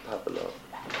don't go to the pub a lot,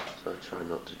 so I try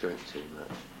not to drink too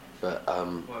much. But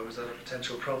why was that a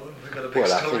potential problem? We've got a big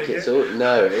well, I think it's all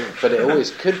but it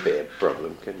always could be a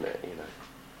problem, couldn't it? You know.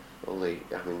 I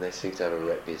mean, they seem to have a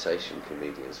reputation,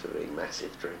 comedians, for being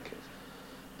massive drinkers.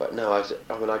 But no,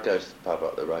 I mean, I go to the pub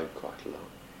up the road quite a lot.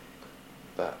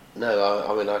 But no,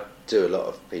 I mean, I do a lot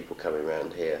of people coming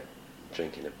around here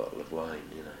drinking a bottle of wine,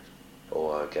 you know,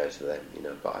 or I go to them, you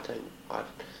know. But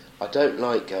I don't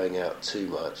like going out too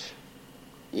much.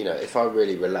 You know, if I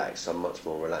really relax, I'm much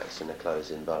more relaxed in a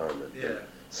closed environment than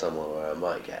somewhere where I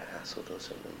might get hassled or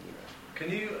something, you know. Can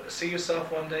you see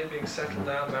yourself one day being settled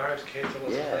down, married, kids,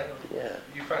 or something? Yeah.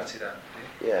 You fancy that,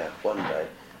 do you? Yeah, one day.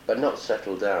 But not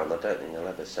settle down. I don't think I'll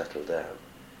ever settle down.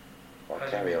 I'll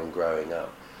carry on growing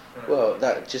up. Right. Well,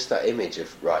 that image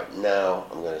of, right, now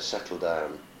I'm going to settle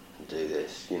down and do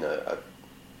this, you know,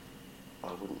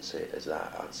 I wouldn't see it as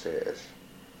that. I'd see it as,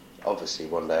 obviously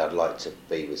one day I'd like to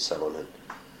be with someone,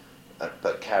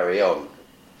 but carry on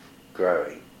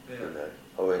growing, you know.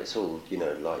 I mean, it's all, you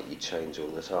know, like you change all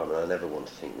the time, and I never want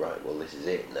to think, right, well, this is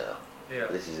it now. Yeah.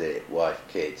 This is it, wife,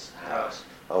 kids, house.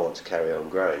 I want to carry on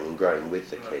growing, and growing with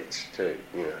the kids too,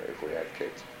 you know, if we had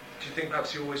kids. Do you think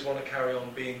perhaps you always want to carry on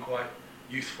being quite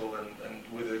youthful and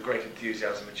with a great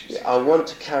enthusiasm? I want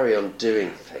to carry on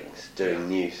doing things,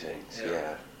 new things,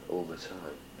 all the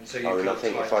time. And so I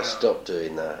think if I stop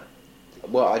doing that,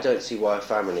 well, I don't see why a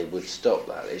family would stop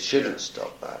that. It shouldn't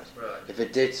stop that. Right. If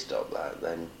it did stop that,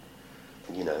 then...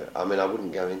 You know, I mean, I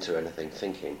wouldn't go into anything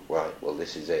thinking, right, well,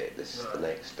 this is it, this is the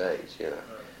next stage, you know.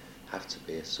 Have to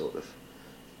be a sort of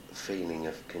feeling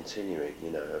of continuing,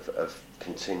 you know, of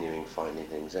continuing finding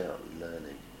things out and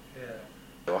learning. Yeah.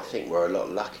 So I think we're a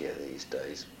lot luckier these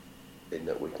days in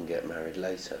that we can get married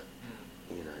later,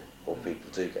 you know, or people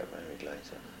do get married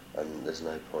later, and there's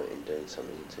no point in doing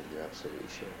something until you're absolutely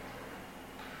sure.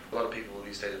 A lot of people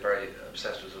these days are very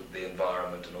obsessed with the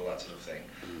environment and all that sort of thing.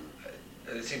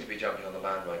 They seem to be jumping on the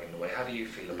bandwagon in a way. How do you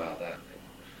feel about that?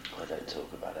 I don't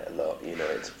talk about it a lot, you know,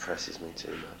 it depresses me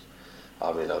too much.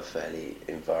 I mean, I'm fairly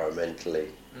environmentally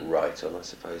right on, I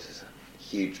suppose. There's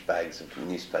huge bags of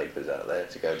newspapers out there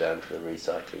to go down to the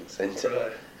recycling centre.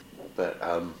 Right. But,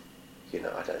 you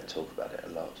know, I don't talk about it a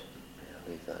lot. I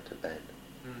leave that to Ben.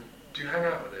 Do you hang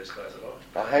out with those guys a lot?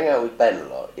 I hang out with Ben a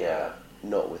lot, yeah.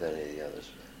 Not with any of the others.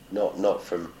 Not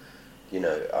from, you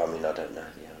know, I mean, I don't know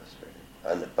the others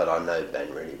really. But I know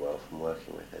Ben really well from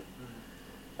working with him.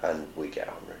 And we get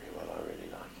on really well. I really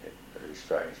like it. He's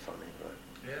very funny,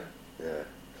 right? Yeah? Yeah,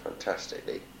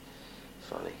 fantastically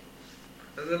funny.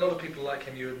 There's a lot of people like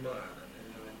him you admire,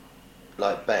 then?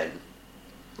 Like Ben?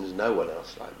 There's no one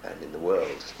else like Ben in the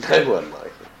world. No one like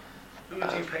him. Who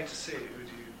would you pay to see? Who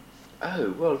do you...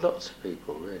 Oh, well, lots of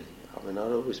people, really. I mean,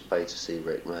 I'd always pay to see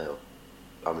Rick Mail.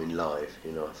 I mean, live,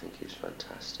 you know, I think he's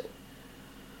fantastic.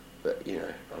 But, you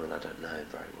know, I mean, I don't know him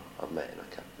very well. I've met him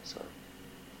a couple of times.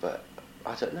 But,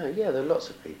 I don't know, yeah, there are lots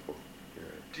of people. You know.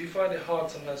 Do you find it hard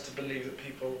sometimes to believe that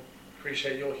people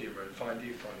appreciate your humour and find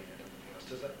you funny and everything else?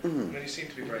 Does that? I mean, you seem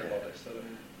to be very modest. I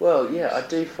mean, well, yeah, I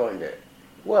do find it.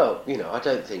 Well, you know, I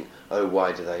don't think, oh,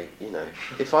 why do they, you know,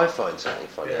 if I find something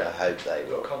funny, I hope they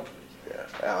will. You've got confidence.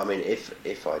 Yeah, I mean,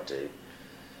 if I do,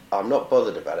 I'm not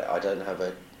bothered about it. I don't have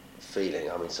a feeling.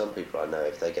 I mean, some people I know,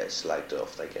 if they get slagged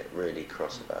off, they get really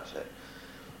cross about it.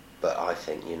 But I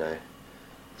think, you know,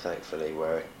 thankfully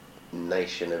we're a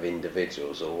nation of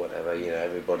individuals or whatever. You know,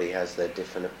 everybody has their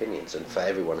different opinions, and for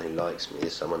everyone who likes me,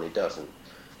 there's someone who doesn't.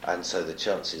 And so the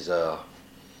chances are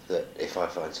that if I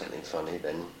find something funny,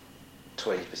 then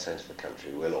 20% of the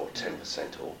country will, or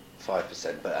 10%, or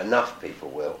 5%, but enough people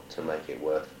will to make it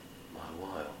worth my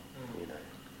while, you know,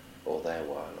 or their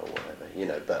while, or whatever, you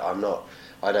know. But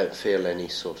I don't feel any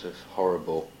sort of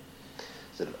horrible,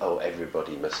 sort of, oh,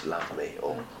 everybody must love me,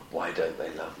 or why don't they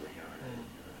love me, or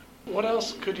anything. What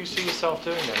else could you see yourself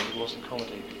doing then if it wasn't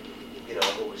comedy? You know,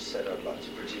 I've always said I'd like to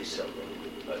produce something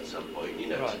at some point, you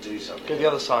know, to do something. Go the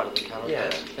other side of the camera.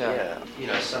 Yeah. You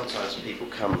know, sometimes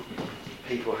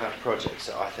people have projects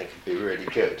that I think would be really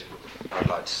good. I'd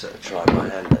like to sort of try my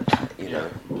hand at that, you know.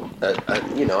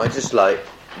 You know, I just like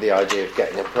the idea of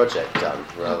getting a project done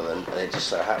rather than, and it just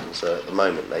so happens that at the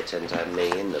moment they tend to have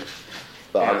me in them.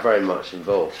 But I'm very much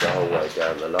involved the whole way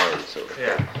down the line, sort of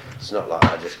thing. It's not like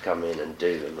I just come in and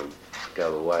do them and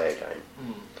go away again.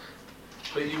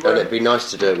 But you and it'd be nice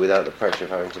to do it without the pressure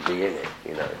of having to be in it,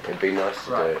 you know. It'd be nice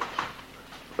to do it.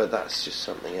 But that's just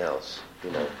something else,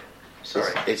 you know.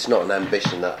 It's not an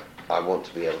ambition that I want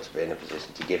to be able to be in a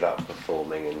position to give up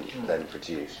performing and then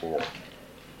produce, you know.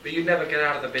 But you'd never get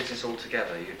out of the business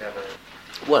altogether, you'd never...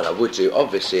 Well, I would do.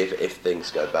 Obviously, if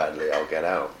things go badly, I'll get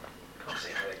out. Can't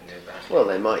see how they can go badly. Well,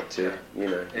 they might do, you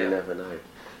know, you never know.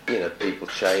 You know, people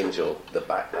change, or the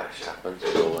backlash happens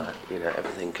and all that, you know,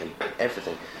 everything.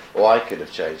 Or I could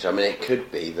have changed. I mean, it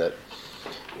could be that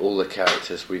all the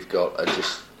characters we've got are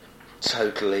just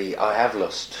totally... I have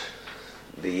lost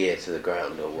the ear to the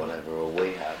ground or whatever, or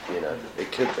we have, you know.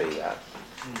 It could be that.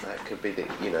 That could be the,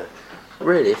 you know.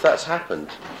 Really, if that's happened,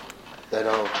 then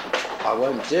I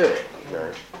won't do it, you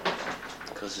know,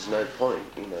 because there's no point,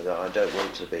 you know, that I don't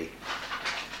want to be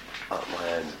up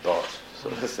my own butt,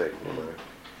 sort of thing, you know.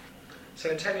 So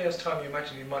in 10 years' time, you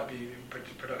imagine you might be in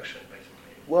production,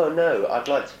 basically? Well, no, I'd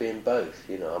like to be in both,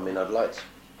 you know. I mean, I'd like to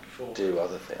do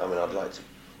other things. I mean, I'd like to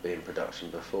be in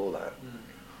production before that.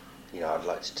 You know, I'd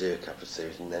like to do a couple of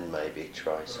series and then maybe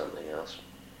try something else,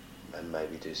 and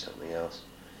maybe do something else.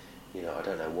 You know, I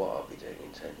don't know what I'll be doing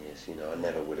in 10 years. You know, I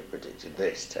never would have predicted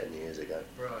this 10 years ago.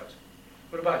 Right.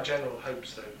 What about general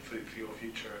hopes, though, for your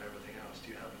future and everything else?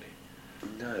 Do you have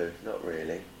any? No, not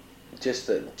really. Just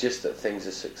that things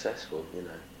are successful, you know.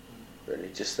 Really,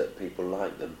 just that people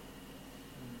like them.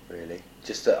 Really,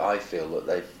 just that I feel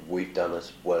that we've done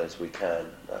as well as we can.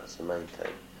 That's the main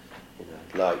thing. You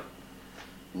know, like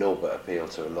Norbert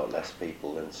appealed to a lot less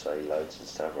people than say Loads and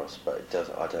Stavros, but it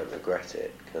doesn't. I don't regret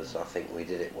it because I think we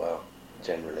did it well,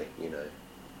 generally. You know,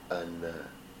 and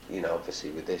you know,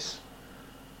 obviously with this,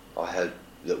 I hope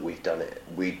that we've done it.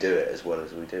 We do it as well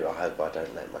as we do. I hope I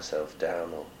don't let myself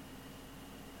down or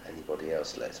anybody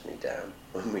else lets me down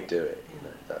when we do it. You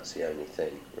know, that's the only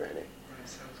thing, really. Right,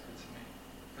 sounds good to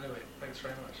me. Anyway, thanks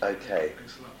very much. Okay.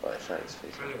 Thanks a lot. Right, thanks,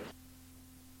 Peter. Brilliant.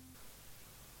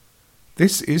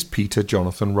 This is Peter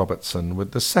Jonathan Robertson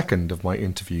with the second of my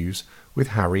interviews with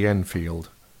Harry Enfield.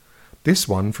 This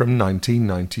one from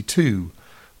 1992,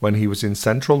 when he was in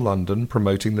central London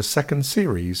promoting the second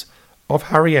series of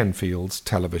Harry Enfield's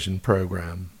television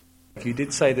programme. You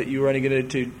did say that you were only going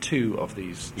to do 2 of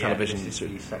these television series. This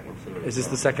is the second series. Is this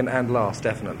the second and last,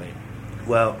 definitely?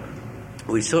 Well,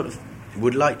 we sort of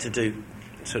would like to do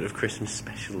sort of Christmas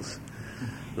specials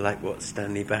like what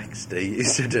Stanley Baxter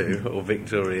used to do, or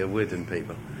Victoria Wood and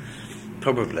people.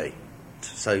 Probably.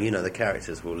 So, the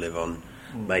characters will live on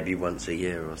maybe once a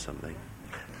year or something.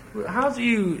 How do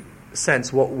you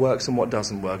sense what works and what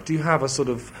doesn't work? Do you have a sort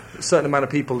of certain amount of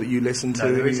people that you listen to?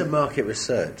 No, there is a market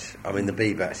research. I mean, the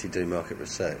Beeb actually do market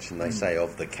research, and they say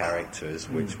of the characters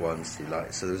which ones you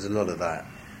like. So there's a lot of that.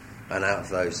 And out of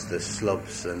those, the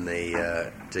Slobs and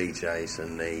the DJs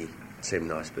and the Tim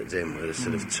Nice But Dim were the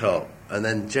sort of top. And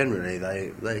then generally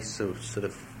they sort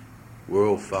of were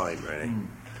all fine, really.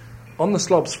 On the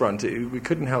Slobs front, we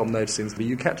couldn't help noticing that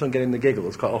you kept on getting the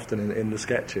giggles quite often in the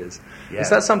sketches. Yeah. Is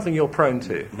that something you're prone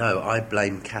to? No, I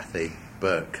blame Kathy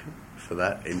Burke for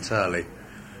that entirely.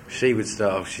 She would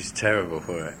start off, she's terrible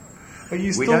for it. Well,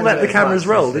 you still let the cameras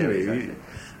roll, didn't you?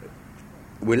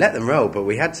 We let them roll, but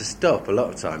we had to stop a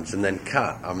lot of times and then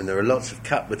cut. I mean, there are lots of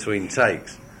cut between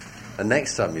takes. And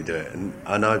next time you do it,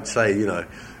 and I'd say,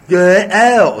 get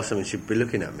out, or something, she'd be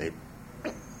looking at me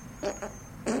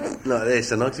like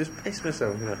this, and I'd just piss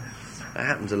myself, It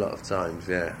happens a lot of times,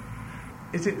 yeah.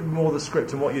 Is it more the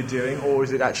script and what you're doing, or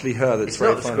is it actually her that's It's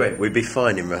very not the funny? script. We'd be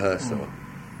fine in rehearsal.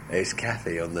 It's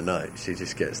Kathy on the night. She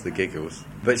just gets the giggles.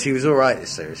 But she was all right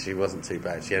this series. She wasn't too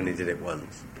bad. She only did it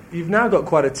once. You've now got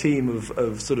quite a team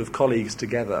of sort of colleagues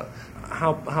together.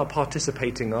 How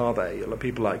participating are they?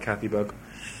 People like Kathy Burke.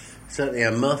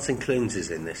 Certainly, Martin Clunes is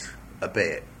in this a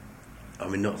bit. I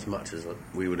mean, not as much as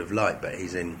we would have liked, but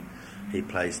he's in. He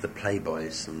plays the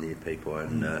playboys, some new people,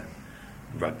 and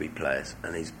rugby players,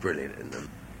 and he's brilliant in them.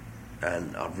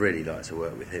 And I'd really like to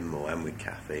work with him more, and with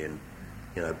Kathy, and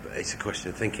it's a question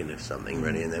of thinking of something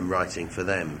really, and then writing for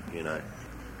them,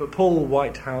 But Paul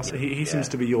Whitehouse, he seems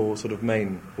to be your sort of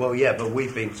main. Well, yeah, but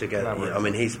we've been together. I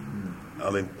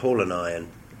mean, Paul and I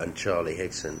and Charlie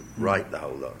Higson write the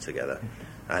whole lot together,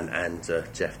 and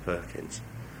Jeff Perkins.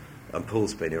 And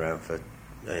Paul's been around for,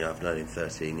 I've known him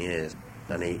 13 years,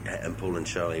 and Paul and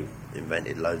Charlie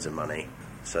invented loads of money,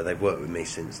 so they've worked with me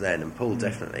since then. And Paul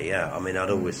definitely, yeah. I mean, I'd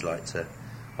always like to.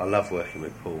 I love working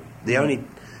with Paul. The only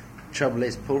trouble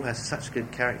is Paul has such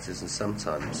good characters, and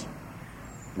sometimes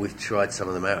we've tried some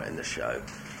of them out in the show,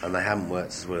 and they haven't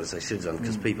worked as well as they should have done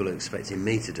because people are expecting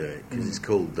me to do it because it's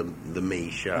called the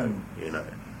me show, Do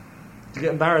you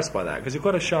get embarrassed by that? Because you're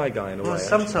quite a shy guy in a way.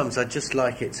 Sometimes I just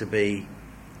like it to be,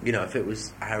 if it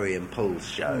was Harry and Paul's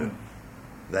show,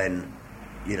 then,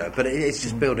 but it's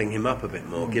just building him up a bit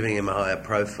more, giving him a higher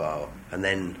profile, and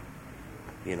then,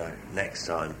 next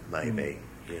time maybe,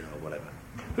 whatever.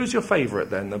 Who's your favourite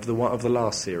then of the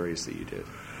last series that you did?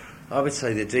 I would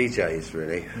say the DJs,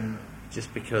 really,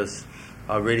 just because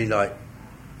I really like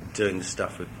doing the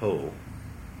stuff with Paul,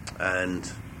 and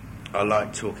I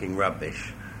like talking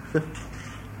rubbish.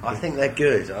 I think they're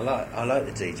good. I like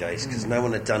the DJs because no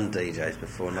one had done DJs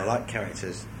before, and I like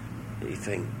characters that you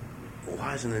think,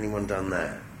 why hasn't anyone done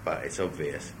that? But it's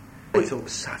obvious. They talk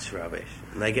such rubbish,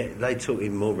 and they talk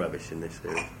even more rubbish in this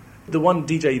series. The one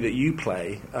DJ that you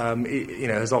play,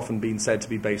 has often been said to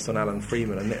be based on Alan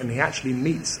Freeman, and he actually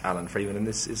meets Alan Freeman in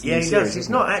this. Yeah, he does. He's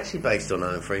not actually based on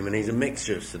Alan Freeman. He's a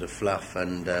mixture of sort of Fluff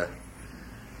and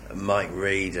Mike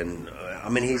Reid, and I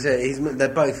mean, they're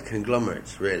both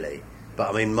conglomerates, really.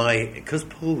 But I mean, because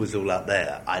Paul was all up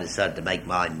there, I decided to make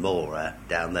mine more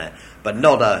down there, but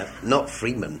not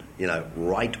Freeman.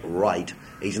 Right.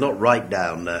 He's not right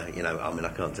down. I mean, I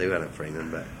can't do Alan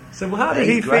Freeman, but. So how did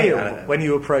he feel when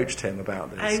you approached him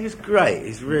about this? He was great.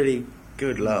 He's really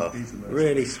good laugh.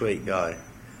 Really sweet guy.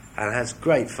 And has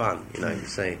great fun, you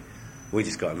see. We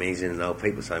just got him, he's in an old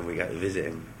people's home, we go to visit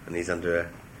him, and he's under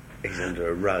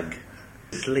a rug.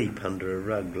 Sleep under a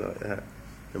rug like that.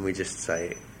 And we just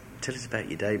say, tell us about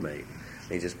your day, mate.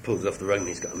 And he just pulls off the rug and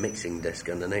he's got a mixing desk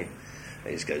underneath. And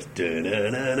he just goes,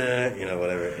 da-da-da-da,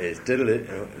 whatever it is.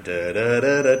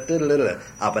 Da-da-da-da-da-da-da-da.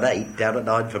 Up at 8, down at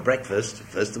 9 for breakfast.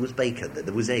 First there was bacon, then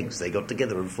there was eggs. They got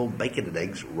together and formed bacon and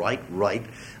eggs. Right.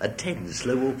 At 10,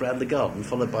 slow walk round the garden,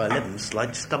 followed by 11,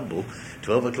 slight stumble.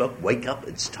 12 o'clock, wake up,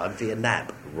 it's time for your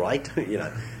nap. Right?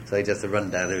 So he does the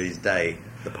rundown of his day.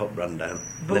 The pop rundown,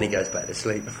 and then he goes back to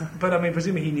sleep. But I mean,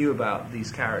 presumably he knew about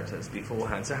these characters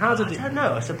beforehand. So how did I don't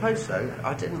know. I suppose so.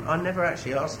 I never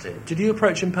actually asked him. Did you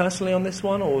approach him personally on this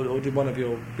one, or did one of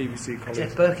your BBC colleagues?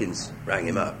 Jeff Perkins rang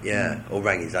him up, or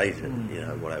rang his agent,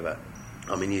 whatever.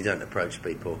 I mean, you don't approach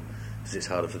people because it's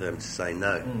harder for them to say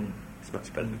no. It's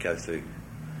much better to go through.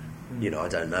 I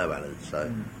don't know Alan,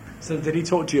 so. So did he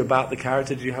talk to you about the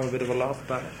character? Did you have a bit of a laugh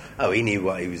about it? Oh, he knew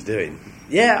what he was doing.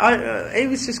 Yeah, it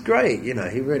was just great, He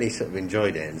really sort of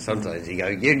enjoyed it. And sometimes he'd go,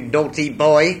 "You naughty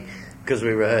boy," because we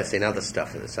were rehearsing other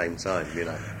stuff at the same time,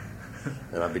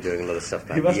 and I'd be doing a lot of stuff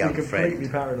about You must a young be completely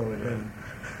friend. paranoid then.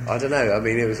 I don't know. I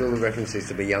mean, it was all the references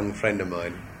to a young friend of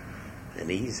mine,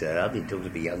 and I've been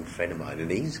talking to a young friend of mine, and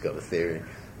he's got a theory.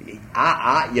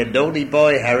 You naughty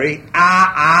boy, Harry.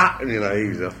 And,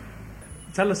 he's off.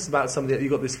 Tell us about some of the...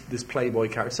 You've got this Playboy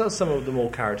character. Tell us some of the more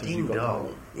characters Ding you've got.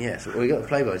 dong. Yes, we got the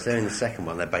Playboys. They're in the second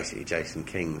one. They're basically Jason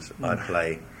Kings. I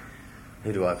play...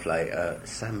 Who do I play?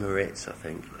 Sam Moritz, I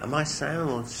think. Am I Sam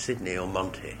or Sydney or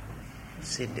Monty?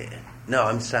 Sydney. No,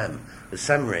 I'm Sam. There's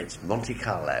Sam Moritz, Monte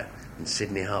Carlo, and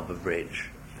Sydney Harbour Bridge.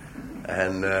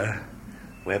 And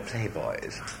we're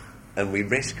Playboys. And we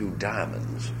rescue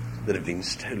diamonds that have been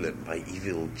stolen by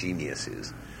evil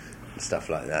geniuses and stuff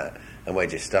like that. And we're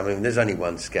just... there's only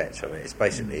one sketch of it.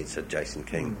 It's a Jason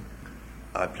King.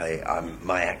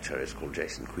 My actor is called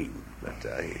Jason Queen, but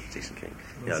it's Jason King.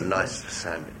 Nice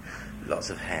Sam, lots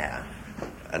of hair,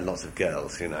 and lots of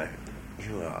girls, You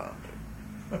are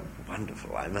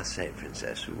wonderful, I must say,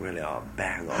 Princess. You really are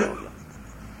bang on.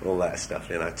 All that stuff,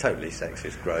 totally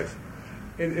sexist growth.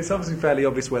 It's obviously fairly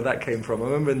obvious where that came from. I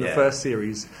remember in the first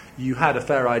series, you had a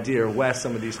fair idea of where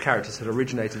some of these characters had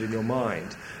originated in your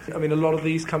mind. I mean, a lot of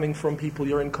these coming from people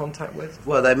you're in contact with?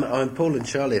 Well, Paul and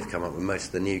Charlie have come up with most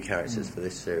of the new characters for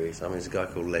this series. there's a guy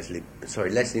called Leslie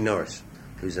Norris,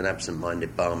 who's an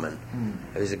absent-minded barman,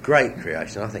 who's a great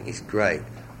creation. I think he's great.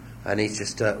 And he's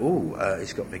just,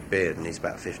 he's got a big beard and he's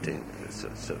about 15,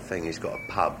 sort of thing. He's got a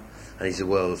pub and he's the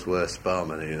world's worst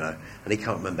barman, and he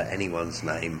can't remember anyone's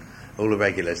name. All the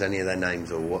regulars, any of their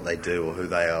names or what they do or who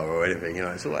they are or anything,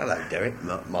 it's all, hello, Derek,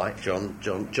 Mike, John,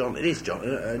 it is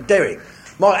John, Derek,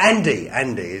 Mike, Andy,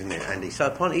 isn't it, Andy? So a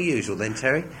pint of usual then,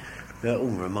 Terry?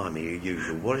 Remind me of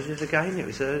usual. What is it again? It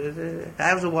was,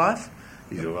 how's the wife?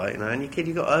 He's all right, and your kid,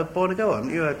 you got a boy and a girl,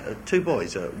 haven't you? Two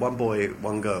boys, one boy,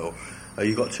 one girl.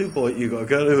 You got two boys, you got a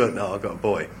girl, no, I've got a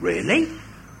boy. Really?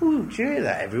 Ooh, do you hear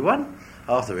that, everyone?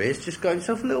 Arthur is just got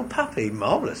himself a little puppy.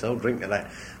 Marvellous, I'll drink to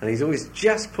that. And he's always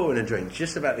just pouring a drink,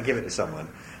 just about to give it to someone.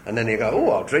 And then he'll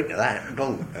go, I'll drink to that.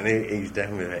 And he's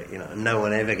down with it, and no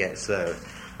one ever gets served.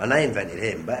 And they invented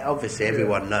him, but obviously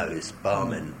everyone knows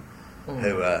barmen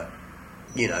who,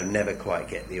 never quite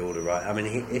get the order right. I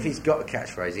mean, if he's got a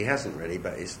catchphrase, he hasn't really,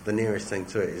 but it's the nearest thing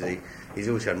to it is he's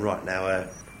always going, right, now,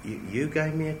 you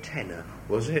gave me a tenner,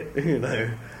 was it?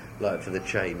 Like for the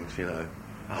change,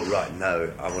 Oh, right,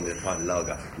 no, I wanted a pint of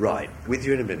lager. Right, with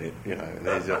you in a minute, and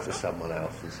then he's off to someone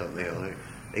else and something else.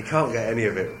 He can't get any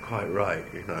of it quite right,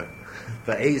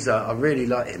 But he's, I really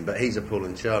like him, but he's a Paul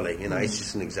and Charlie, He's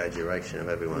just an exaggeration of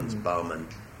everyone's barman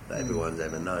that everyone's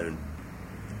ever known.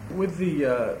 With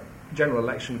the general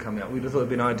election coming up, we'd have thought it would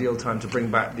be an ideal time to bring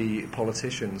back the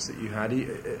politicians that you had. Do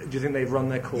you think they've run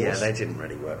their course? Yeah, they didn't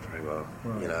really work very well.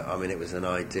 Right. It was an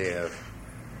idea of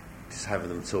just having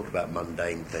them talk about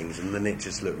mundane things, and then it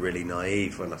just looked really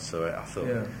naive when I saw it. I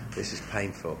thought, this is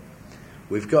painful.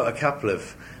 We've got a couple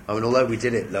of... although we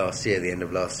did it last year, the end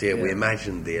of last year, we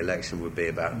imagined the election would be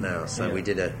about now. So we've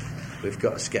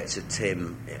got a sketch of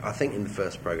Tim, I think in the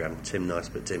first programme, Tim Nice,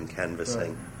 but Tim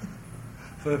canvassing.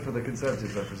 Right. For the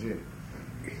Conservatives, I presume?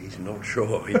 He's not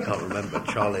sure. He can't remember.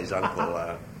 Charlie's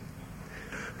uncle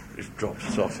just drops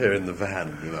us off here in the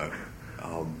van,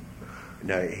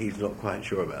 No, he's not quite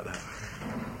sure about that.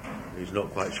 He's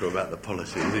not quite sure about the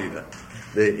policies either.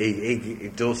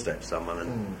 He doorsteps someone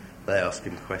and they ask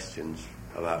him questions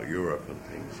about Europe and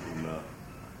things.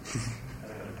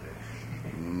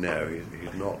 And, no,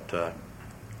 he's not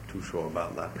too sure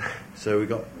about that. So we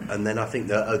got, and then I think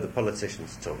the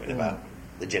politicians are talking about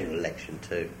the general election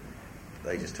too.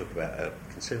 They just talk about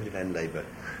Conservative and Labour.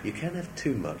 You can have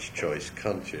too much choice,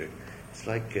 can't you? It's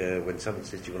like when someone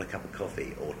says, do you want a cup of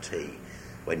coffee or tea?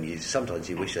 Sometimes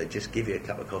you wish they'd just give you a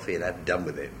cup of coffee and have done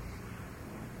with it.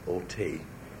 Or tea.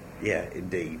 Yeah,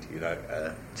 indeed,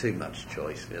 too much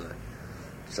choice,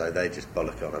 So they just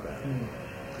bollock on about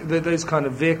it. Those kind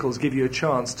of vehicles give you a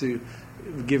chance to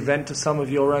give vent to some of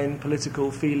your own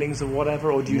political feelings or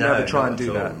whatever, or do you never try and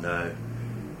do that?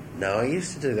 No, I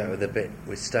used to do that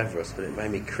with Stavros, but it made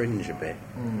me cringe a bit.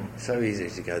 So easy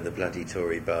to go, the bloody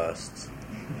Tory bastards.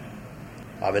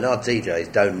 Our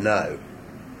DJs don't know,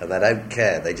 and they don't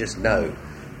care. They just know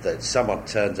that someone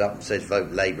turns up and says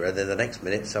vote Labour, and then the next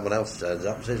minute someone else turns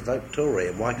up and says vote Tory,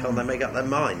 and why can't they make up their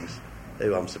minds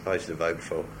who I'm supposed to vote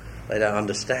for? They don't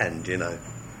understand,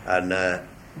 and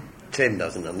Tim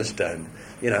doesn't understand.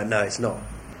 No, it's not.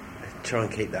 Try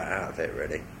and keep that out of it,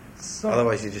 really.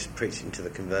 Otherwise you're just preaching to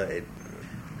the converted.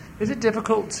 Is it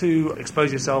difficult to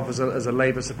expose yourself as a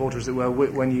Labour supporter, as it were,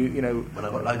 when when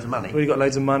I've got loads of money? When you've got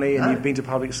loads of money and you've been to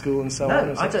public school and so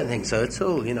on? No, I don't think so at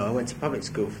all. I went to public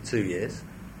school for 2 years.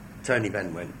 Tony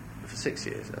Benn went for 6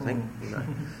 years, I think.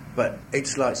 But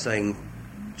it's like saying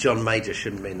John Major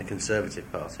shouldn't be in the Conservative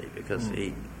Party because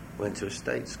he went to a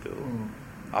state school.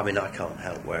 I mean, I can't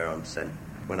help where I'm sent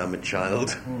when I'm a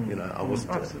child. You know, I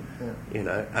wasn't. You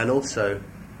know, and also,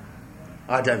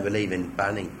 I don't believe in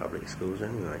banning public schools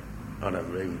anyway. I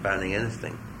don't believe in banning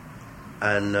anything,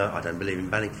 and I don't believe in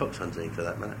banning fox hunting for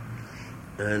that matter.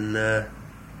 And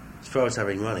as far as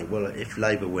having money, well, if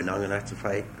Labour win, I'm going to have to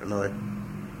pay another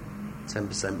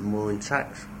 10% more in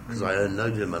tax because I earn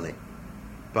loads of money.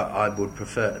 But I would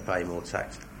prefer to pay more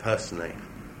tax personally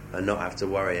and not have to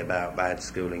worry about bad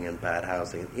schooling and bad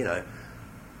housing. You know,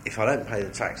 if I don't pay the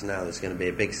tax now, there's going to be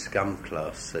a big scum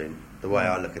class soon. The way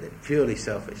I look at it, purely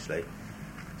selfishly,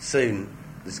 soon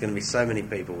there's going to be so many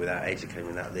people without education,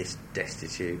 without this,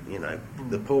 destitute. You know,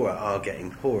 the poorer are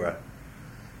getting poorer,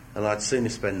 and I'd sooner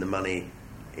spend the money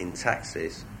in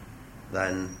taxes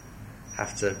than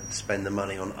have to spend the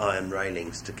money on iron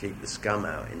railings to keep the scum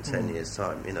out in 10 years'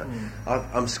 time. You know,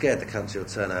 I'm scared the country will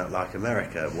turn out like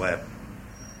America, where,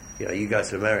 you know, you go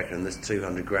to America and there's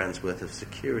 200 grand's worth of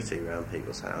security around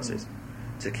people's houses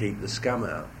to keep the scum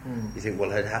out. You think, well,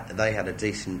 they had a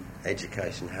decent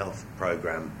education, health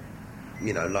program,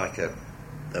 you know, like a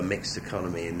mixed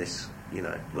economy in this, you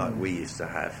know, like we used to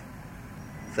have,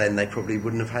 then they probably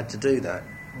wouldn't have had to do that.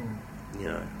 You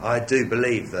know, I do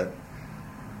believe that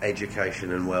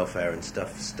education and welfare and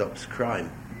stuff stops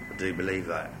crime. I do believe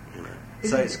that, you know.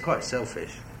 So it's quite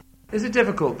selfish. Is it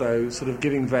difficult, though, sort of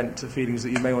giving vent to feelings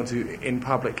that you may want to in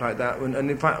public like that, and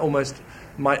in fact almost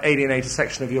might alienate a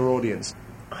section of your audience?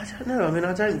 I don't know. I mean,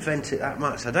 I don't vent it that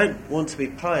much. I don't want to be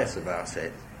pious about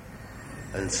it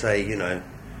and say, you know,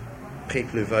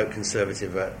 people who vote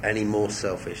Conservative are any more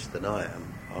selfish than I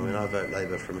am. I mean, I vote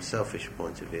Labour from a selfish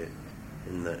point of view,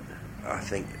 in that I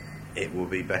think it will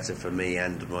be better for me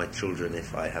and my children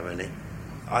if I have any.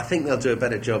 I think they'll do a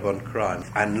better job on crime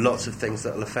and lots of things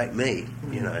that will affect me,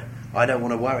 you know. I don't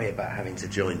want to worry about having to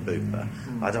join Bupa.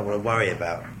 I don't want to worry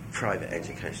about private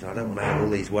education. I don't want to have all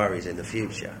these worries in the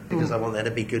future because I want there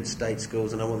to be good state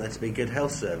schools and I want there to be good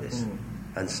health service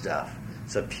and stuff.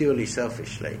 So purely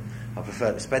selfishly, I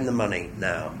prefer to spend the money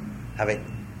now, have it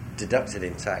deducted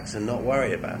in tax and not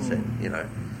worry about it, you know.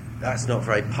 That's not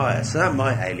very pious. So that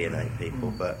might alienate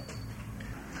people, but...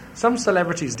 Some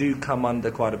celebrities do come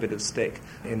under quite a bit of stick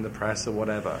in the press or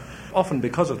whatever, often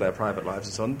because of their private lives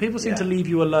and so on. People seem to leave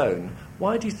you alone.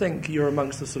 Why do you think you're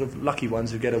amongst the sort of lucky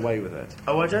ones who get away with it?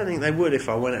 Oh, I don't think they would if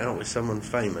I went out with someone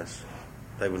famous.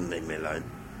 They wouldn't leave me alone.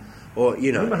 Or,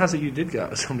 you know... Rumour has it you did go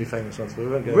out with somebody famous once, but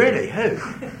we won't go... Really? Who?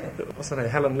 What's her name?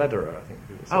 Helen Lederer, I think.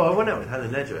 Oh, I went out with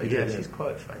Helen Lederer. Yeah, she's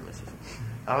quite famous.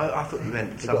 I thought you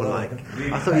meant someone like...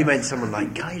 I thought you meant someone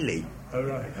like Kylie. Oh,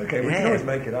 right. Okay, we can always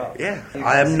make it up. Yeah.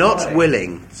 I am not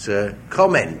willing to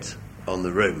comment on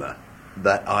the rumour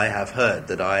that I have heard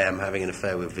that I am having an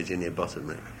affair with Virginia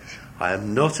Bottomley. I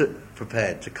am not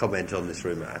prepared to comment on this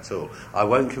rumour at all. I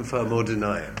won't confirm or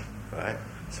deny it. Right?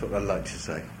 That's what I'd like to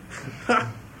say.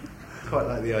 Quite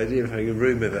like the idea of having a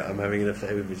rumour that I'm having an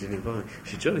affair with Virginia Bottomley.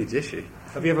 She's jolly dishy.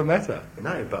 Have you ever met her?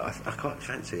 No, but I quite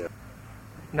fancy her.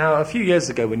 Now, a few years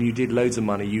ago, when you did loads of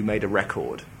money, you made a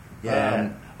record.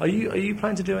 Yeah. Are you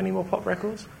planning to do any more pop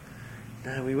records?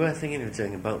 No, we were thinking of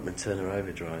doing a Boltman Turner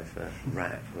Overdrive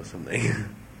rap or something.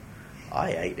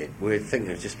 I hate it. We were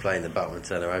thinking of just playing the Boltman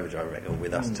Turner Overdrive record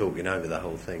with us talking over the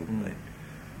whole thing.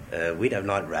 We don't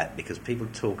like rap because people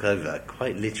talk over,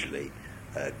 quite literally,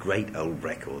 great old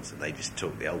records, and they just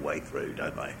talk the whole way through,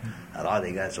 don't they? And I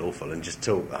think that's awful, and just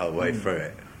talk the whole way through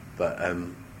it. But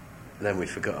then we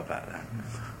forgot about that.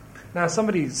 Now,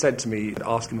 somebody said to me,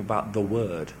 ask him about The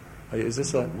Word. Is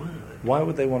this a word? Why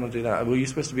would they want to do that? Were you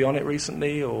supposed to be on it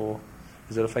recently, or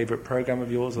is it a favourite programme of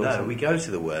yours? Or no, something? We go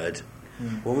to The Word.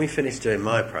 When we finish doing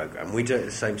my programme, we do it at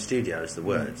the same studio as The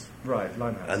Words. Right,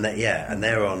 Limehouse. And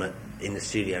they're on in the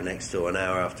studio next door an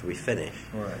hour after we finish.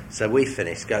 Right. So we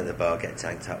finish, go to the bar, get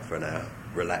tanked up for an hour,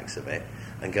 relax a bit,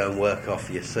 and go and work off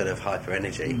your sort of hyper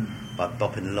energy by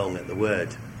bopping along at The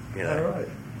Word. You know. Oh, right.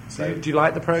 So do you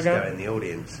like the programme? Go in the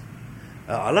audience.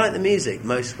 I like the music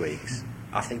most weeks.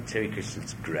 I think Terry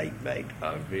Christian's great, mate.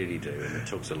 I really do, and it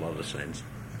talks a lot of sense.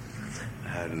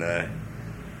 And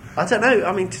I don't know.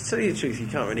 I mean, to tell you the truth, you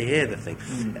can't really hear the thing.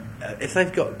 If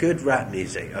they've got good rap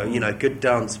music, or good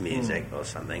dance music or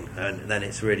something, then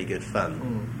it's really good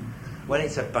fun. When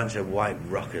it's a bunch of white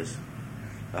rockers,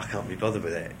 I can't be bothered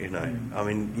with it. You know, I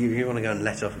mean, you want to go and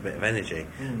let off a bit of energy.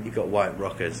 You've got white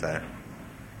rockers there.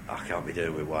 I can't be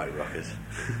doing with white rockers.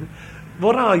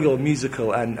 What are your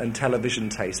musical and television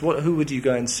tastes? Who would you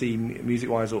go and see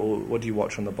music-wise, or what do you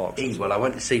watch on the box? Well, I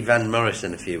went to see Van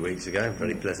Morrison a few weeks ago.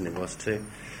 Very pleasant it was too.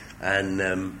 And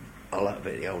I like a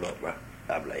bit of the old opera,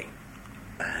 lovely.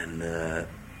 And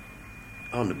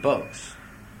on the box.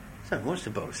 So watch the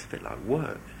box. It's a bit like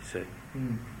work. So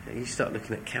you start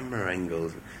looking at camera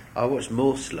angles. I watched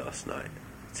Morse last night,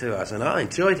 2 hours, and I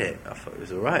enjoyed it. I thought it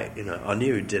was all right. You know, I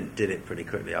knew he did it pretty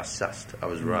quickly. I sussed. I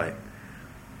was right.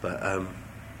 But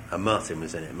and Martin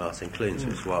was in it. Martin Clunes,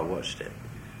 which is why I watched it.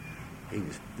 He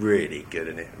was really good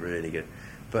in it. Really good.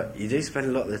 But you do spend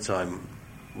a lot of the time.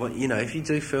 Well, you know, if you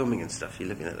do filming and stuff, you're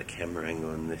looking at the camera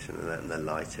angle and this and that and the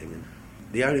lighting. And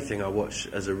the only thing I watch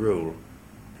as a rule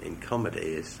in comedy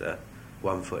is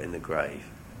One Foot in the Grave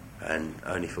and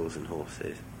Only Fools and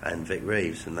Horses and Vic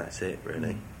Reeves, and that's it,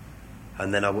 really.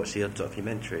 And then I watch the odd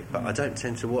documentary. But I don't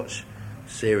tend to watch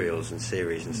serials and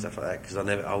series and stuff like that because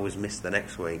I always miss the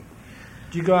next week.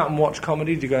 Do you go out and watch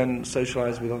comedy? Do you go and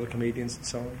socialise with other comedians and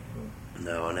so on?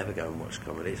 No, I never go and watch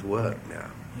comedy. It's work now,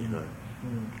 you know.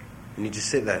 And you just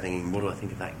sit there thinking, what do I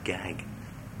think of that gag?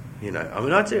 You know, I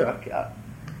mean, I do.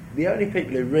 The only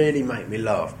people who really make me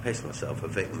laugh, piss myself, are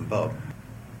Vic and Bob.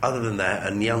 Other than that,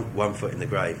 and One Foot in the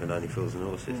Grave and Only Fools and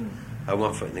Horses.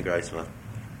 One Foot in the Grave is my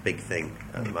big thing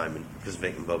at the moment, because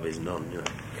Vic and Bob isn't on, you know.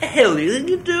 What the hell do you think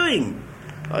you're doing?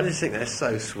 I just think they're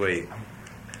so sweet.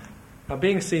 Now,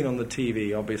 being seen on the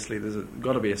TV, obviously, there's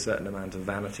got to be a certain amount of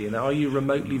vanity. And are you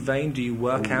remotely vain? Do you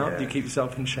work out? Do you keep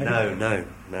yourself in shape? No,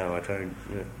 I don't.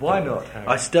 Yeah. Why not, Harry?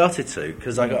 I started to,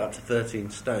 because I got up to 13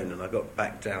 stone, and I got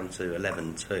back down to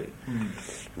 11.2.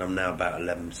 And I'm now about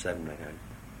 11.7 again.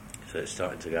 So it's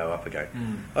starting to go up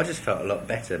again. I just felt a lot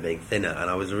better being thinner, and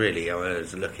I was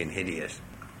looking hideous.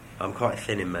 I'm quite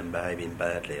thin in men behaving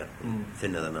badly.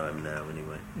 Thinner than I am now,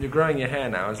 anyway. You're growing your hair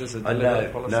now. Is this a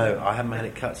deliberate policy? No, I haven't had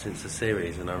it cut since the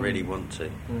series, and I really want to.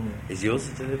 Is yours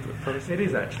a deliberate policy? It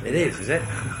is, actually. It is it?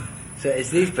 So it's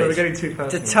these bits. We're getting too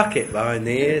personal. To tuck it behind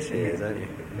the ears here, don't you?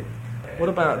 What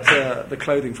about the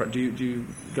clothing front? Do you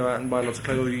go out and buy lots of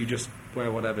clothes, or do you just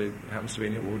wear whatever happens to be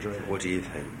in your wardrobe? What do you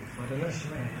think? I don't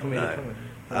know. No.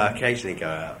 I occasionally go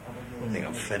out. I think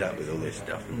I'm fed up with all this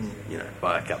stuff. And, you know,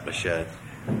 buy a couple of shirts.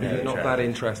 You're not that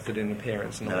interested in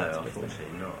appearance and all that No, sort of thing?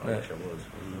 unfortunately not. No. I wish I was.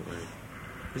 I'm not really.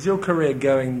 Is your career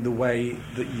going the way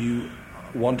that you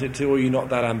want it to, or are you not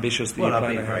that ambitious that Well, you I've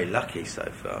plan been ahead? very lucky so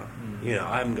far. You know,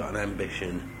 I haven't got an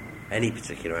ambition, any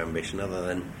particular ambition, other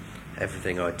than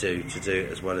everything I do to do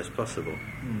it as well as possible.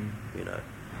 You know,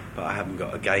 but I haven't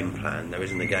got a game plan. There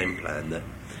isn't a game plan that,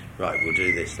 right, we'll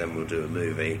do this, then we'll do a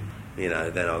movie. You know,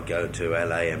 then I'll go to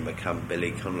LA and become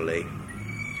Billy Connolly.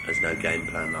 There's no game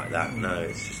plan like that. No,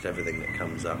 it's just everything that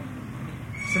comes up.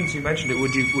 Since you mentioned it,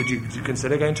 would you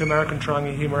consider going to America and trying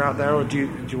your humour out there, or do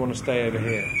you want to stay over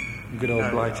here? Good old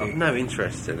Blighty. I've no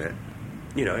interest in it.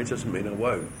 You know, it doesn't mean I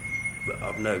won't, but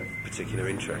I've no particular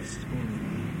interest.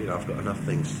 You know, I've got enough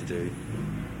things to do.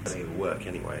 I think it'll work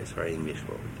anyway. It's very English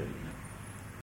what we do.